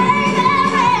let it hang there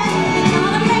and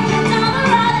trying to make it down the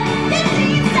road.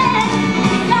 15 cents.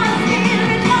 You gotta feel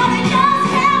it, love it, just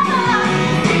have fun.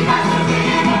 Because the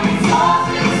river is source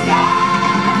to the sky.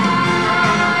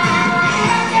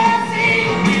 I can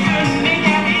see We couldn't think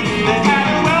at me, the kind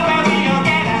of world where we all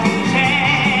get a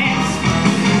chance.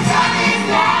 time is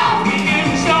now. We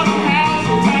couldn't show them how,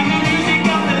 so turn the music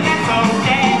up and let's all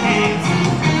dance.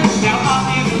 Now all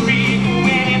things are real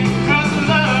when it comes to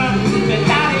love. The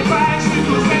light is bright, sweet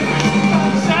was when we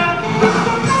shut. It's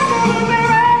the black of the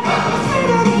berry, the sweet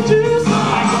of the juice.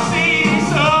 I can see it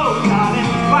so,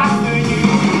 darling, what's the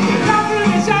use? The darker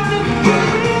the chocolate, the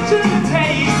richer the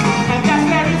taste, and that's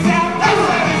very sad. That's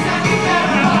very sad. You better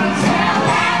run and tell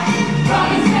that. Run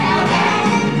and tell that.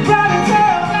 Run and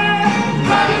tell that.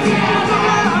 Run and tell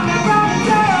that. Run and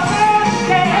tell that.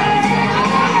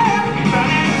 Yeah. Run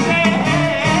and tell that.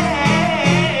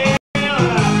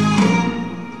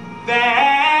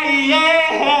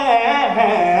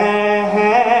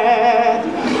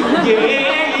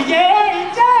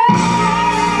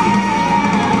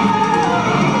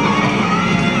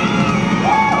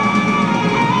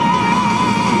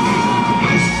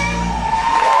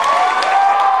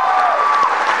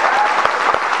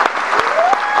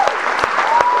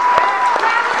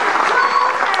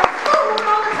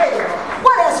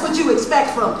 What else would you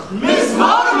expect from Miss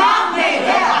Motormouth, baby.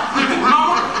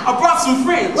 Mama, I brought some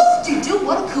friends. Whoop-de-doo,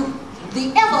 what a coup.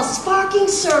 The ever-sparking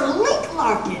Sir Link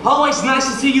Larkin. Always nice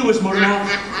to see you, Miss Motormouth.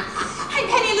 I'm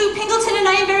Penny Lou Pingleton, and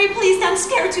I am very pleased. I'm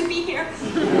scared to be here.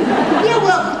 You're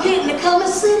welcome, kitten, to come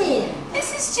and sit in.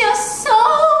 This is just so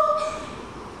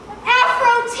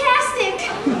Afro-tastic.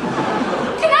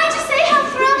 Can I just say how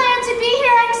thrilled I am to be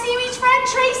here? I'm seeing each friend,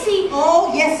 Tracy.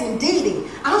 Oh, yes, indeedy.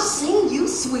 I've seen you,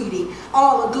 sweetie,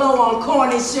 all aglow on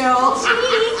Corny show.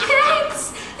 Gee,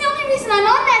 thanks. The only reason I'm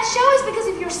on that show is because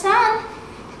of your son.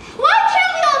 Why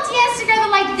can't we all dance together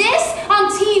like this on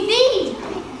TV?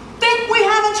 Think we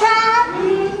haven't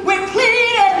tried? We're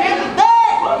pleading.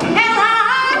 Hey,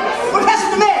 and we're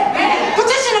passing the man.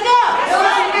 Position to go.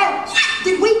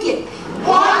 Did we get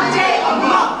 1 day a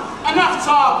month? Enough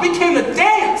talk. We came to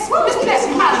dance. Let's play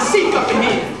some hide and seek up in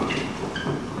here.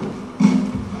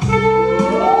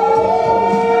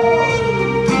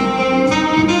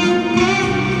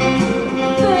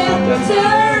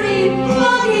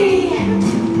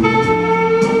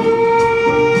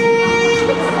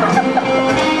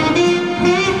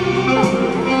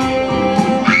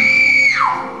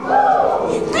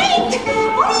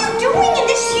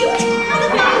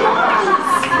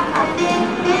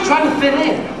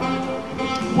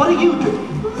 What are you doing?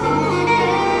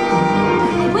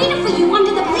 I waited for you under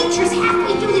the bleachers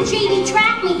halfway through the JV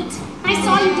track meet. I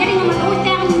saw you getting on the North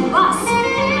Avenue bus,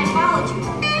 and I followed you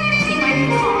in my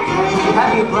new car. You're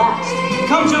having a blast.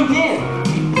 Come jump in.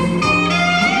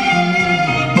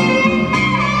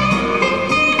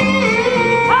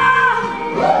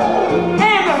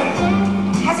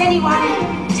 Anyone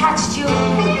touched you?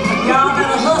 Y'all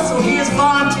better hustle. Here's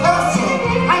Von Tussle.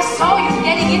 I saw you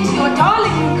getting into your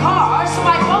darling new car, so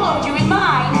I followed you in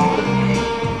mine.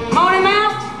 Moaning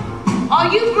Mouth,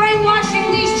 are you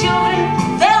brainwashing these children?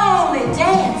 They're only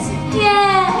dancing.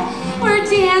 Yeah, we're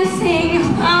dancing.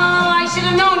 Oh, I should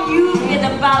have known you'd be at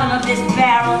the bottom of this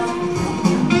barrel.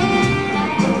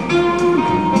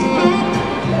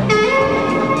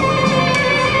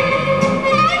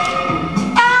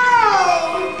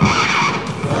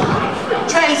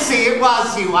 Tracy, it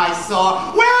was you I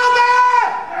saw. Wilbur!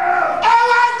 It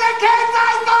was the kids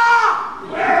I saw!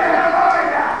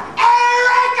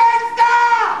 Eric and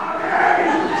stuff!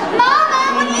 Mama,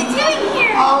 what are you doing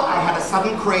here? Oh, I had a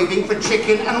sudden craving for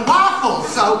chicken and waffles,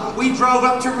 so we drove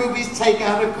up to Ruby's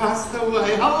Takeout across the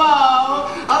way. Hello!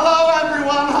 Hello,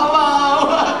 everyone!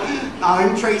 Hello!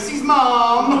 I'm Tracy's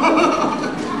mom.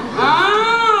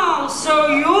 Oh, so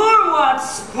you're what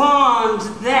spawned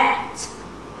that.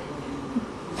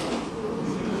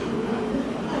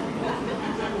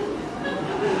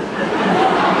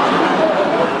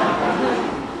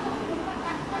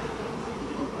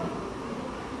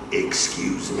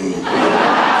 Excuse me.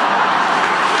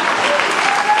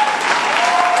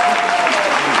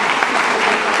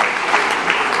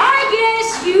 I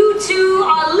guess you two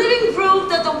are living proof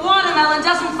that the watermelon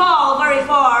doesn't fall very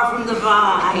far from the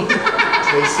vine.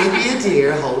 Tracy, be a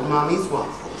dear, hold Mommy's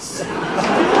waffles. All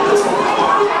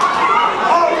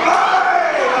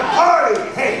right! A party!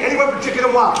 Hey, anyone for chicken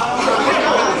and waffles?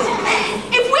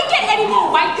 If we get any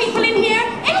more white people in here,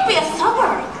 it'll be a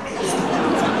suburb.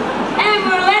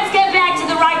 Amber, let's get back to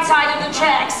the right side of the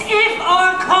tracks, if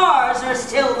our cars are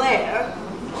still there.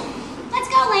 Let's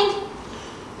go, Link.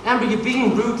 Amber, you're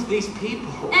being rude to these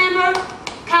people. Amber,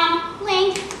 come.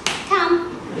 Link,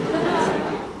 come.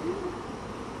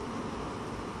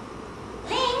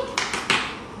 Link,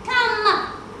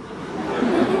 come.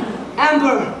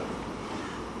 Amber!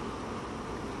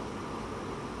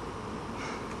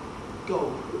 Go.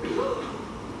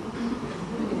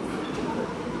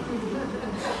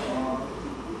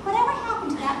 Whatever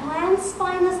happened to that bland,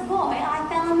 spineless boy I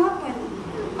fell in love with?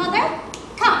 Mother,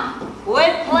 come.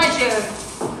 With pleasure.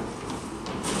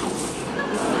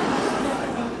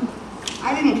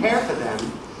 I didn't care for them.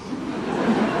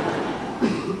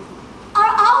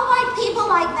 Are all white people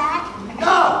like that?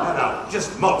 No,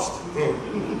 just most.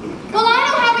 Well, I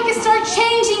know how we can start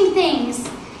changing things.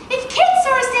 If kids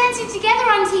saw us dancing together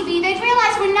on TV, they'd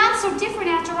realize we're not so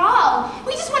different after all.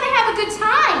 We just want to have a good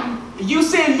time. You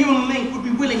saying you and Link would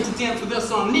be willing to dance with us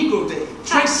on Negro Day?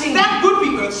 Tracy! That would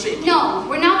be earth-shaking. No,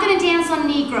 we're not going to dance on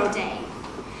Negro Day.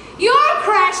 You're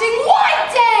crashing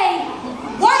White Day!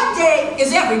 White Day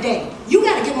is every day. You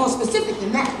gotta get more specific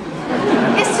than that.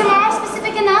 Is tomorrow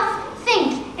specific enough?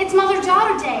 Think, it's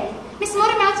Mother-Daughter Day. Miss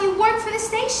Motormouth, you work for the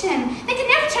station. They can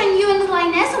never turn you and little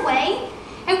Inez away.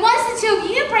 And once the two of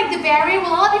you break the barrier,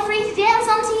 we'll all be free to dance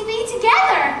on TV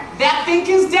together. That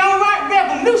thinking's downright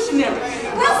revolutionary.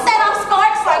 We'll set off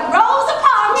sparks like rows of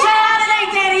palm trees. It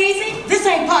ain't that easy. This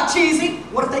ain't pot cheesy.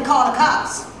 What if they call the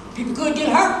cops? People could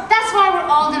get hurt. That's why we're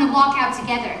all gonna walk out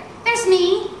together. There's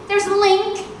me, there's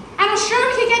Link, and I'm sure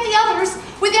we could get the others.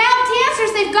 Without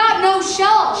dancers, they've got no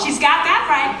show. She's got that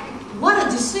right. What a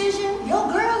decision. Your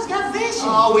girl's got vision.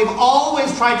 Oh, we've always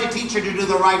tried to teach her to do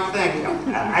the right thing.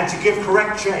 And to give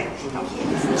correct change.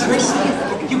 Tracy,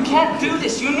 you can't do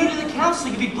this. You're new to the council.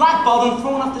 You'd be blackballed and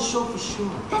thrown off the show for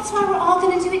sure. That's why we're all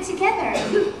gonna do it together.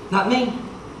 Not me.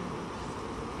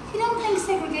 You don't think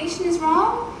segregation is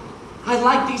wrong? I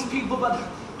like these people, but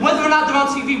whether or not they're on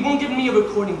TV won't give me a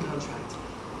recording contract.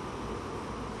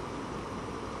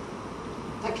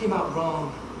 That came out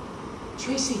wrong.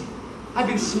 Tracy, I've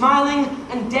been smiling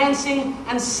and dancing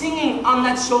and singing on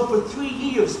that show for 3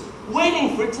 years,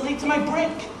 waiting for it to lead to my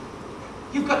break.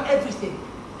 You've got everything.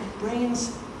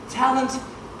 Brains, talent,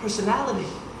 personality.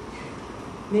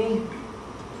 Me,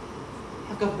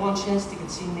 I've got one chance to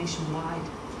get seen nationwide.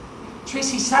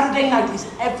 Tracy, Saturday night is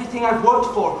everything I've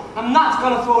worked for. I'm not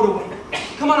gonna throw it away.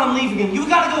 Come on, I'm leaving and you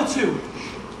gotta go too.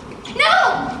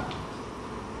 No!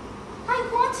 I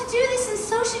want to do this and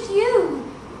so should you.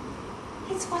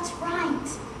 It's what's right.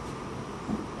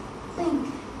 Link,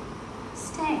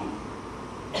 stay.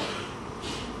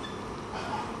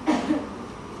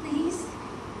 Please?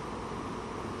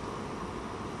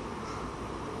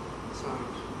 Sorry.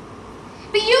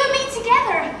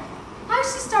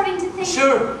 something?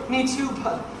 Sure, me too,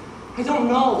 but I don't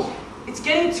know. It's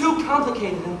getting too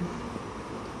complicated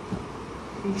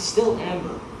and still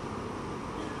Amber.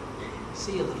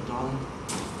 See you, little darling.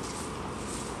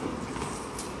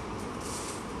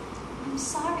 I'm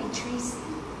sorry, Tracy.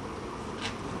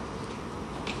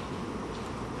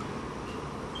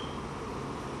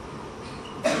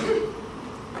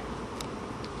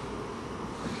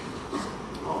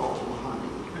 Oh, honey.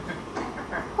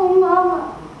 Oh,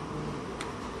 Mama.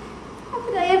 How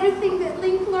could I ever think that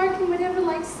Link Larkin would ever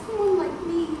like someone like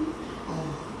me?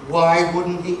 Why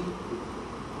wouldn't he?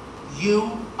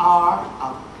 You are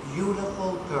a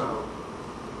beautiful girl.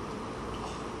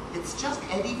 It's just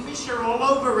Eddie Fisher all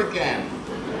over again.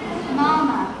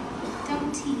 Mama,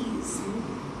 don't tease.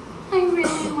 I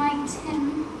really liked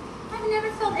him. I've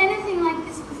never felt anything like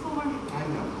this before. I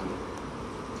know, honey.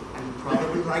 And he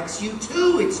probably likes you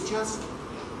too. It's just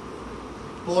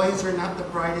boys are not the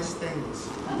brightest things.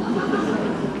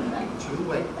 You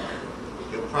wait.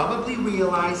 You'll probably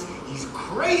realize he's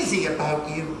crazy about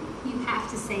you. You have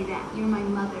to say that. You're my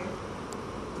mother.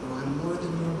 Well, I'm more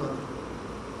than your mother.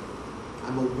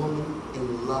 I'm a woman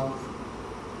in love,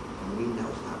 and we know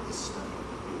how this stuff.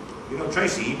 You know,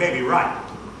 Tracy, he may be right.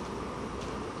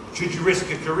 Should you risk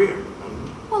your career?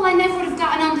 Well, I never would have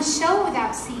gotten on the show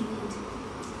without seaweed.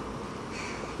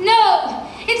 No!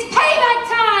 It's payback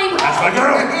time! That's my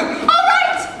girl! All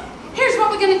right! Here's what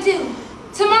we're gonna do.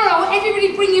 Tomorrow,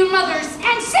 everybody bring your mothers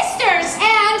and sisters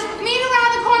and meet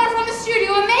around the corner from the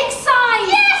studio and make signs.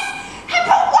 Yes! And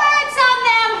put words on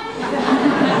them!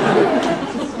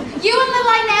 You and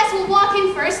Little Inez will walk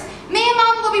in first. Me and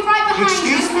Mom will be right behind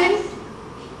you. Excuse me?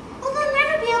 Well, they'll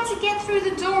never be able to get through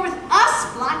the door with us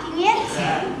blocking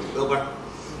it. Wilbur,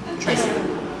 Tracy,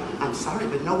 I'm sorry,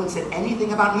 but no one said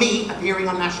anything about me appearing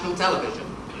on national television.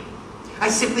 I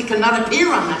simply cannot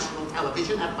appear on national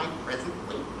television at my present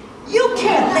weight. You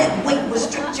can't let weight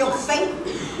restrict your fate.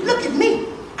 Look at me.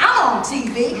 I'm on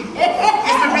TV.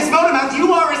 Miss Motormouth,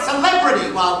 you are a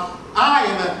celebrity, while I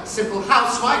am a simple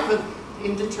housewife of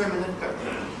indeterminate girth.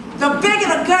 The bigger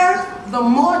the girth, the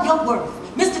more you're worth.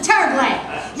 Mr.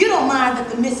 Turnblack, you don't mind that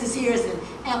the missus here is an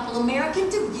ample American,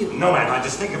 do you? No, ma'am. I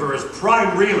just think of her as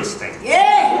prime real estate.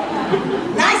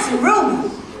 Yeah, nice and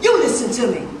roomy. You listen to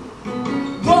me.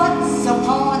 Once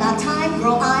upon a time,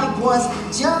 girl, I was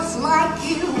just like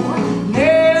you.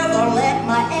 Never let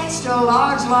my extra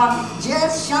large rock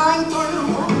just shine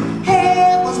through.